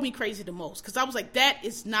that drove me crazy the most, because I was like, that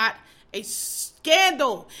is not a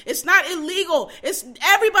scandal. It's not illegal.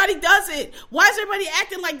 Everybody does it. Why is everybody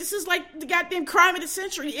acting like this is like the goddamn crime of the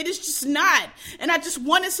century? It is just not. And I just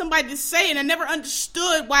wanted somebody to say, and I never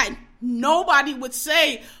understood why nobody would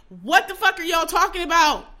say, what the fuck are y'all talking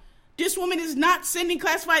about? This woman is not sending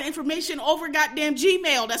classified information over goddamn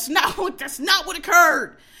Gmail. That's not what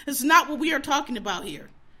occurred. That's not what we are talking about here.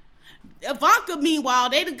 Ivanka, meanwhile,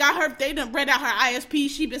 they done read out her ISP.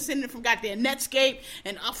 She been sending it from goddamn Netscape.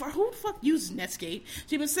 And for who the fuck uses Netscape?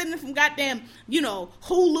 She been sending it from goddamn,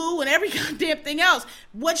 Hulu and every goddamn thing else.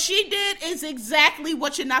 What she did is exactly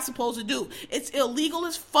what you're not supposed to do. It's illegal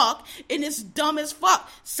as fuck, and it's dumb as fuck.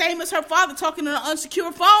 Same as her father talking on an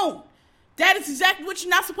unsecured phone. That is exactly what you're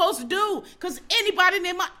not supposed to do. Because anybody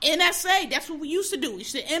in my NSA, that's what we used to do. We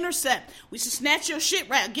used to intercept. We used to snatch your shit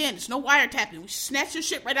right. Again, it's no wiretapping. We snatch your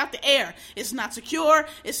shit right out the air. It's not secure.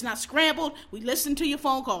 It's not scrambled. We listen to your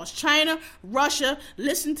phone calls. China, Russia,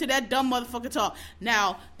 listen to that dumb motherfucker talk.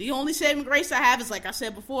 Now, the only saving grace I have is, like I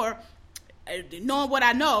said before, knowing what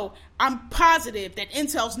I know, I'm positive that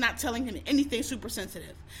Intel's not telling him anything super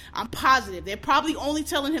sensitive. I'm positive. They're probably only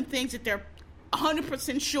telling him things that they're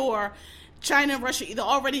 100% sure China and Russia either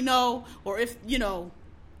already know, or if,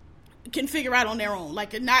 can figure out on their own.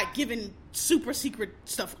 Like, not giving super secret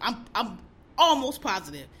stuff. I'm almost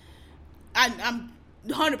positive. I'm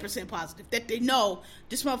 100% positive that they know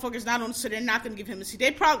this motherfucker's not on the, so they're not going to give him a seat. They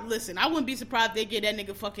probably, listen, I wouldn't be surprised if they get that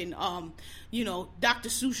nigga fucking, Dr.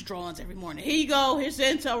 Seuss drawings every morning. Here you go, here's the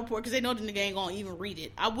intel report, because they know the nigga ain't going to even read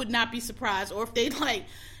it. I would not be surprised. Or if they,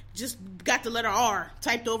 just got the letter R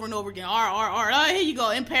typed over and over again. R. Oh, here you go.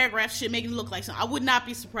 In paragraph shit, making it look like something. I would not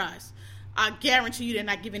be surprised. I guarantee you they're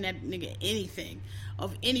not giving that nigga anything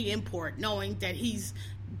of any import, knowing that he's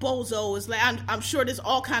bozo. Is like, I'm sure there's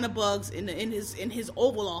all kind of bugs in his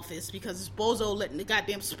Oval Office, because it's bozo letting the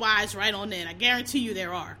goddamn spies right on in. I guarantee you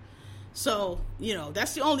there are. So,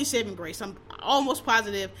 that's the only saving grace. I'm almost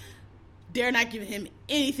positive they're not giving him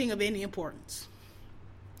anything of any importance.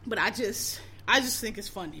 But I just think it's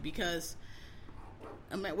funny, because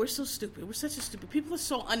we're so stupid. We're such a stupid. People are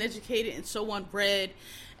so uneducated and so unread.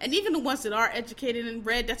 And even the ones that are educated and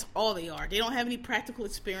read, that's all they are. They don't have any practical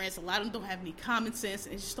experience. A lot of them don't have any common sense,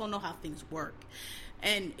 and just don't know how things work.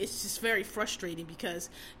 And it's just very frustrating, because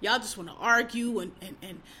y'all just want to argue and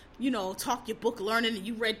talk your book learning, and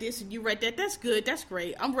you read this and you read that. That's good. That's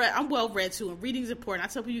great. I'm well read too, and reading is important.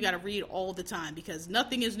 I tell people you got to read all the time, because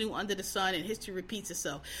nothing is new under the sun, and history repeats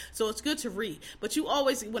itself. So it's good to read. But you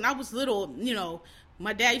always, when I was little,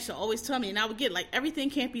 my dad used to always tell me, and I would get, everything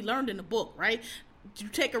can't be learned in a book, right? You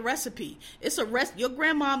take a recipe. It's your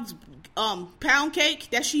grandmom's pound cake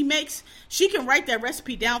that she makes. She can write that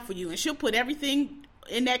recipe down for you, and she'll put everything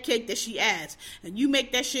in that cake that she adds. And you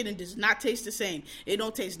make that shit and does not taste the same. It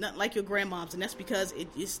don't taste nothing like your grandmom's. And that's because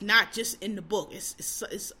it's not just in the book.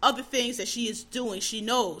 It's other things that she is doing. She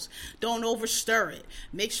knows. Don't over stir it.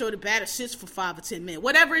 Make sure the batter sits for 5 or 10 minutes.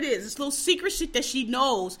 Whatever it is. It's little secret shit that she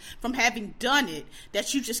knows from having done it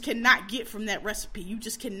that you just cannot get from that recipe. You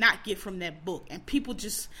just cannot get from that book. And people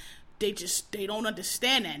they don't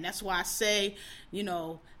understand that. And that's why I say, you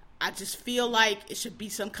know, I just feel like it should be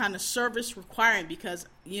some kind of service requirement because,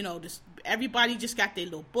 you know, everybody just got their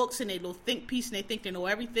little books and their little think piece and they think they know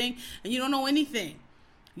everything and you don't know anything.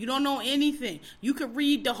 You don't know anything. You could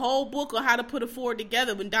read the whole book on how to put a Ford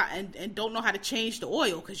together and don't know how to change the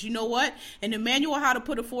oil because you know what? In the manual how to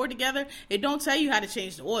put a Ford together, it don't tell you how to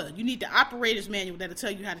change the oil. You need the operator's manual that'll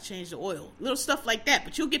tell you how to change the oil. Little stuff like that.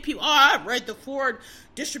 But you'll get people, I read the Ford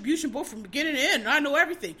distribution book from beginning to end and I know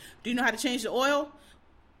everything. Do you know how to change the oil?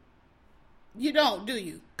 You don't, do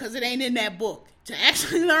you? Because it ain't in that book. To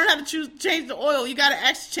actually learn how to change the oil, you got to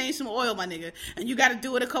actually change some oil, my nigga. And you got to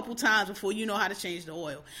do it a couple times before you know how to change the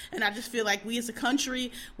oil. And I just feel like we as a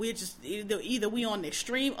country, we're just either we on the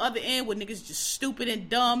extreme other end where niggas just stupid and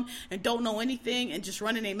dumb and don't know anything and just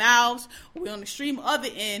running their mouths. Or we on the extreme other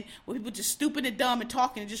end where people just stupid and dumb and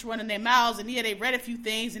talking and just running their mouths. And yeah, they read a few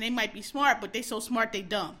things and they might be smart, but they so smart they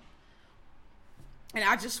dumb. And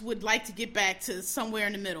I just would like to get back to somewhere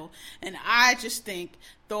in the middle. And I just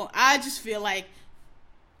feel like,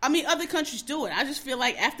 I mean, other countries do it. I just feel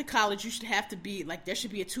like after college, you should have to be, like, there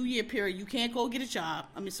should be a 2-year period. You can't go get a job.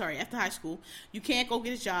 After high school, you can't go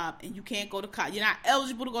get a job and you can't go to college. You're not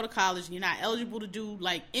eligible to go to college and you're not eligible to do,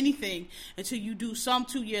 like, anything until you do some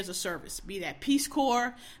 2 years of service. Be that Peace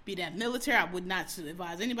Corps, be that military. I would not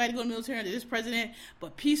advise anybody to go to the military under this president,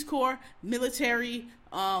 but Peace Corps, military,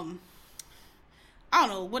 I don't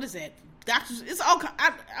know, what is that? Doctors, it's all,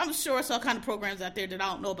 I'm sure it's all kind of programs out there that I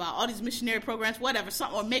don't know about. All these missionary programs, whatever,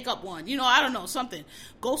 something, or makeup one. You know, I don't know, something.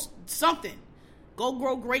 Go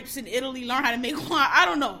grow grapes in Italy, learn how to make wine. I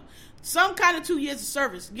don't know. Some kind of 2 years of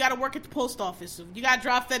service. You got to work at the post office. You got to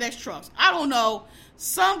drive FedEx trucks. I don't know.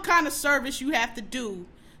 Some kind of service you have to do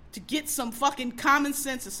to get some fucking common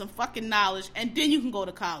sense and some fucking knowledge, and then you can go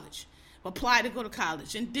to college. Apply to go to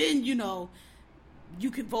college. And then, you know, you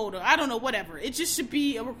can vote, or I don't know, whatever. It just should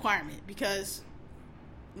be a requirement because,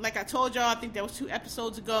 like I told y'all, I think that was 2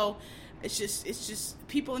 episodes ago. It's just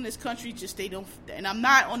people in this country they don't. And I'm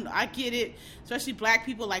not on. I get it, especially black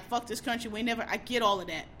people. Like, fuck this country. I get all of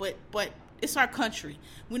that, but it's our country.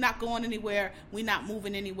 We're not going anywhere. We're not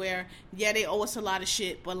moving anywhere. Yeah, they owe us a lot of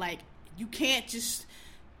shit, but like, you can't just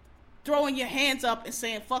throwing your hands up and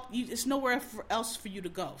saying fuck you. There's nowhere else for you to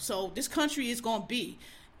go. So this country is gonna be.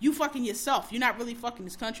 You fucking yourself. You're not really fucking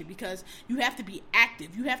this country because you have to be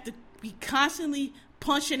active. You have to be constantly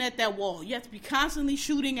punching at that wall. You have to be constantly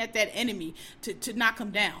shooting at that enemy to knock them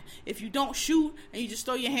down. If you don't shoot and you just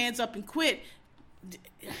throw your hands up and quit,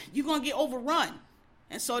 you're going to get overrun.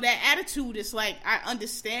 And so that attitude is like, I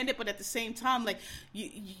understand it, but at the same time, like,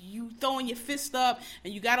 you throwing your fist up,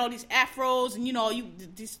 and you got all these afros, and, you know,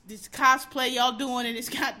 this cosplay y'all doing, and this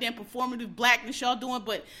goddamn performative blackness y'all doing,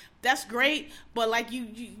 but that's great, but, like,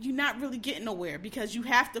 you're not really getting nowhere, because you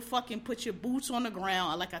have to fucking put your boots on the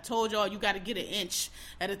ground. Like I told y'all, you got to get an inch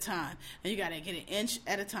at a time, and you got to get an inch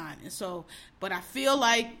at a time. And so, but I feel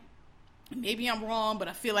like, maybe I'm wrong, but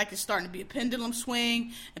I feel like it's starting to be a pendulum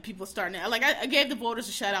swing, and people are starting to, like, I gave the voters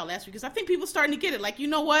a shout out last week, because I think people are starting to get it. Like, you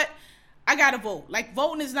know what? I gotta vote. Like,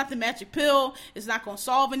 voting is not the magic pill. It's not gonna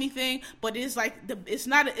solve anything, but it's like, it's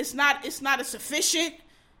not a sufficient,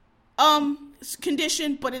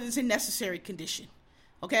 condition, but it is a necessary condition.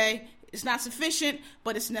 Okay? It's not sufficient,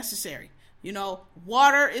 but it's necessary. You know,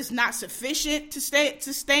 water is not sufficient to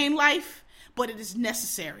sustain life, but it is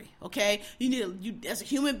necessary, okay? You as a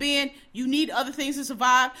human being, you need other things to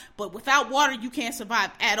survive, but without water, you can't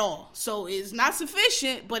survive at all. So it is not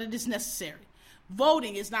sufficient, but it is necessary.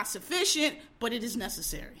 Voting is not sufficient, but it is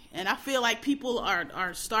necessary. And I feel like people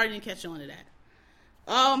are starting to catch on to that.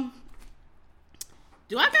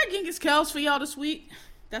 Do I got Genghis Kels for y'all this week?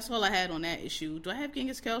 That's all I had on that issue. Do I have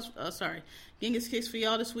Genghis Kels? Genghis Kicks for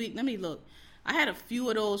y'all this week? Let me look. I had a few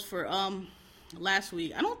of those for last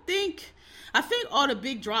week. I think all the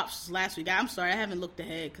big drops last week. I'm sorry, I haven't looked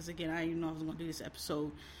ahead because, again, I didn't even know I was going to do this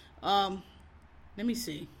episode. Let me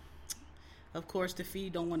see. Of course, the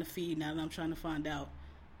feed don't want to feed now that I'm trying to find out.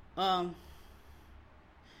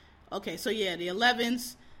 Okay, so yeah, the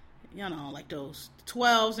 11s, you know, like those. The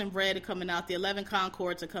 12s in red are coming out. The 11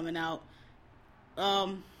 Concords are coming out.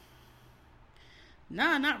 Nah,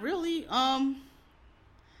 not really. All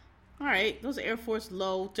right, those are Air Force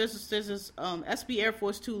low. There's this SB Air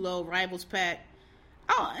Force 2 low, Rivals pack.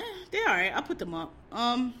 they're all right. I'll put them up.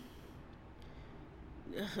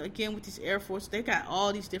 Again with these Air Force, they got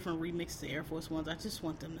all these different remixes of Air Force Ones. I just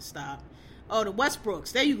want them to stop. Oh, the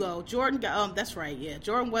Westbrooks. There you go. Jordan got, that's right, yeah.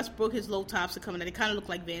 Jordan Westbrook, his low tops are coming out. They kind of look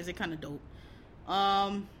like Vans. They're kind of dope.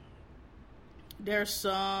 There's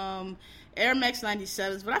some Air Max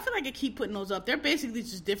 97s, but I feel like I keep putting those up. They're basically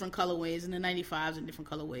just different colorways, and the 95s in different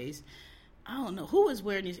colorways. I don't know. Who is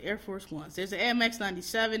wearing these Air Force Ones? There's the Air Max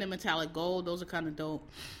 97 in metallic gold. Those are kind of dope.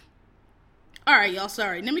 All right, y'all.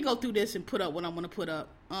 Sorry. Let me go through this and put up what I want to put up.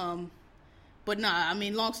 But nah, I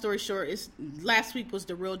mean, long story short, last week was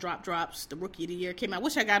the Real Drops, the Rookie of the Year came out. I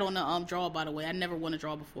wish I got on the draw, by the way. I never won a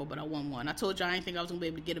draw before, but I won one. I told you I didn't think I was going to be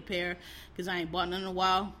able to get a pair because I ain't bought none in a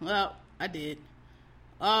while. Well, I did.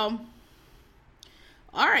 All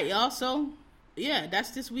right, y'all. So, yeah,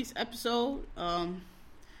 that's this week's episode.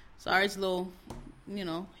 Sorry, it's a little,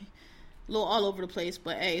 a little all over the place,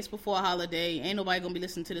 but hey, it's before a holiday. Ain't nobody gonna be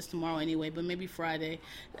listening to this tomorrow anyway, but maybe Friday.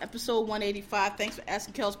 Episode 185. Thanks for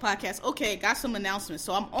asking Kel's podcast. Okay, got some announcements.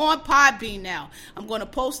 So I'm on Podbean now. I'm gonna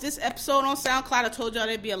post this episode on SoundCloud. I told y'all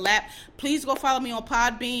there'd be a lap. Please go follow me on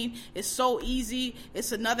Podbean. It's so easy.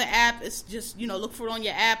 It's another app. It's just, look for it on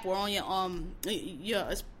your app or on your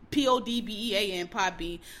it's PODBEAN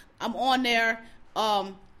Podbean. I'm on there.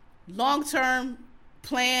 Long term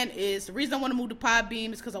plan is, the reason I want to move to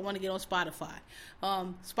Podbean is because I want to get on Spotify.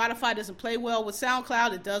 Spotify doesn't play well with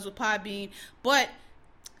SoundCloud. It does with Podbean, but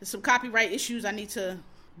there's some copyright issues I need to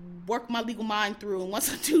work my legal mind through, and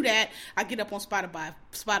once I do that, I get up on Spotify.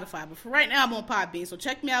 But for right now, I'm on Podbean, so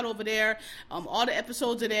check me out over there. All the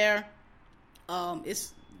episodes are there.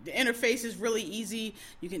 The interface is really easy.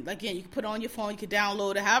 You can put it on your phone. You can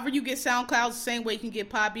download it. However you get SoundCloud, the same way you can get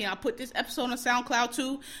Podbean. I'll put this episode on SoundCloud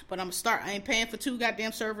too, but I ain't paying for 2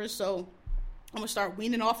 goddamn servers, so I'm going to start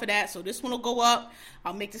weaning off of that. So this one will go up.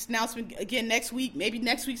 I'll make this announcement again next week. Maybe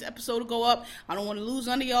next week's episode will go up. I don't want to lose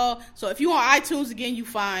none of y'all. So if you're on iTunes, again, you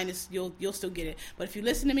fine. You'll still get it. But if you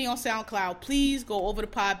listen to me on SoundCloud, please go over to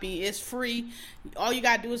Podbean. It's free. All you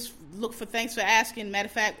got to do is look for Thanks for Asking. Matter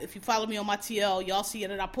of fact, if you follow me on my TL, y'all see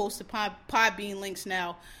that I posted Podbean links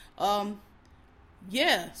now.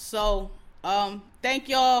 Thank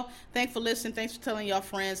y'all. Thanks for listening. Thanks for telling y'all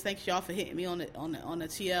friends. Thanks y'all for hitting me on the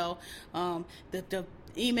TL. The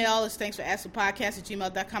email is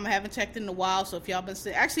thanksforaskinpodcast@gmail.com. I haven't checked it in a while, so if y'all been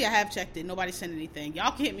actually I have checked it. Nobody sent anything.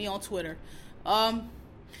 Y'all can hit me on Twitter. And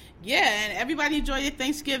everybody enjoy your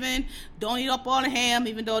Thanksgiving. Don't eat up all the ham,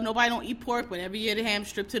 even though nobody don't eat pork, but every year the ham's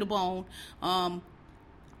stripped to the bone. I'm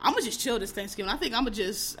gonna just chill this Thanksgiving. I think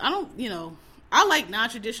I like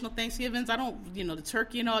non-traditional Thanksgivings. I don't, the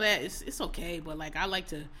turkey and all that, it's okay, but I like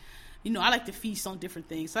to, I like to feast on different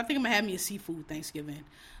things. So I think I'm going to have me a seafood Thanksgiving.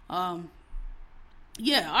 All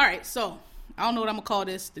right, so I don't know what I'm going to call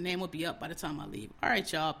this. The name will be up by the time I leave. All right,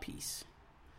 y'all, peace.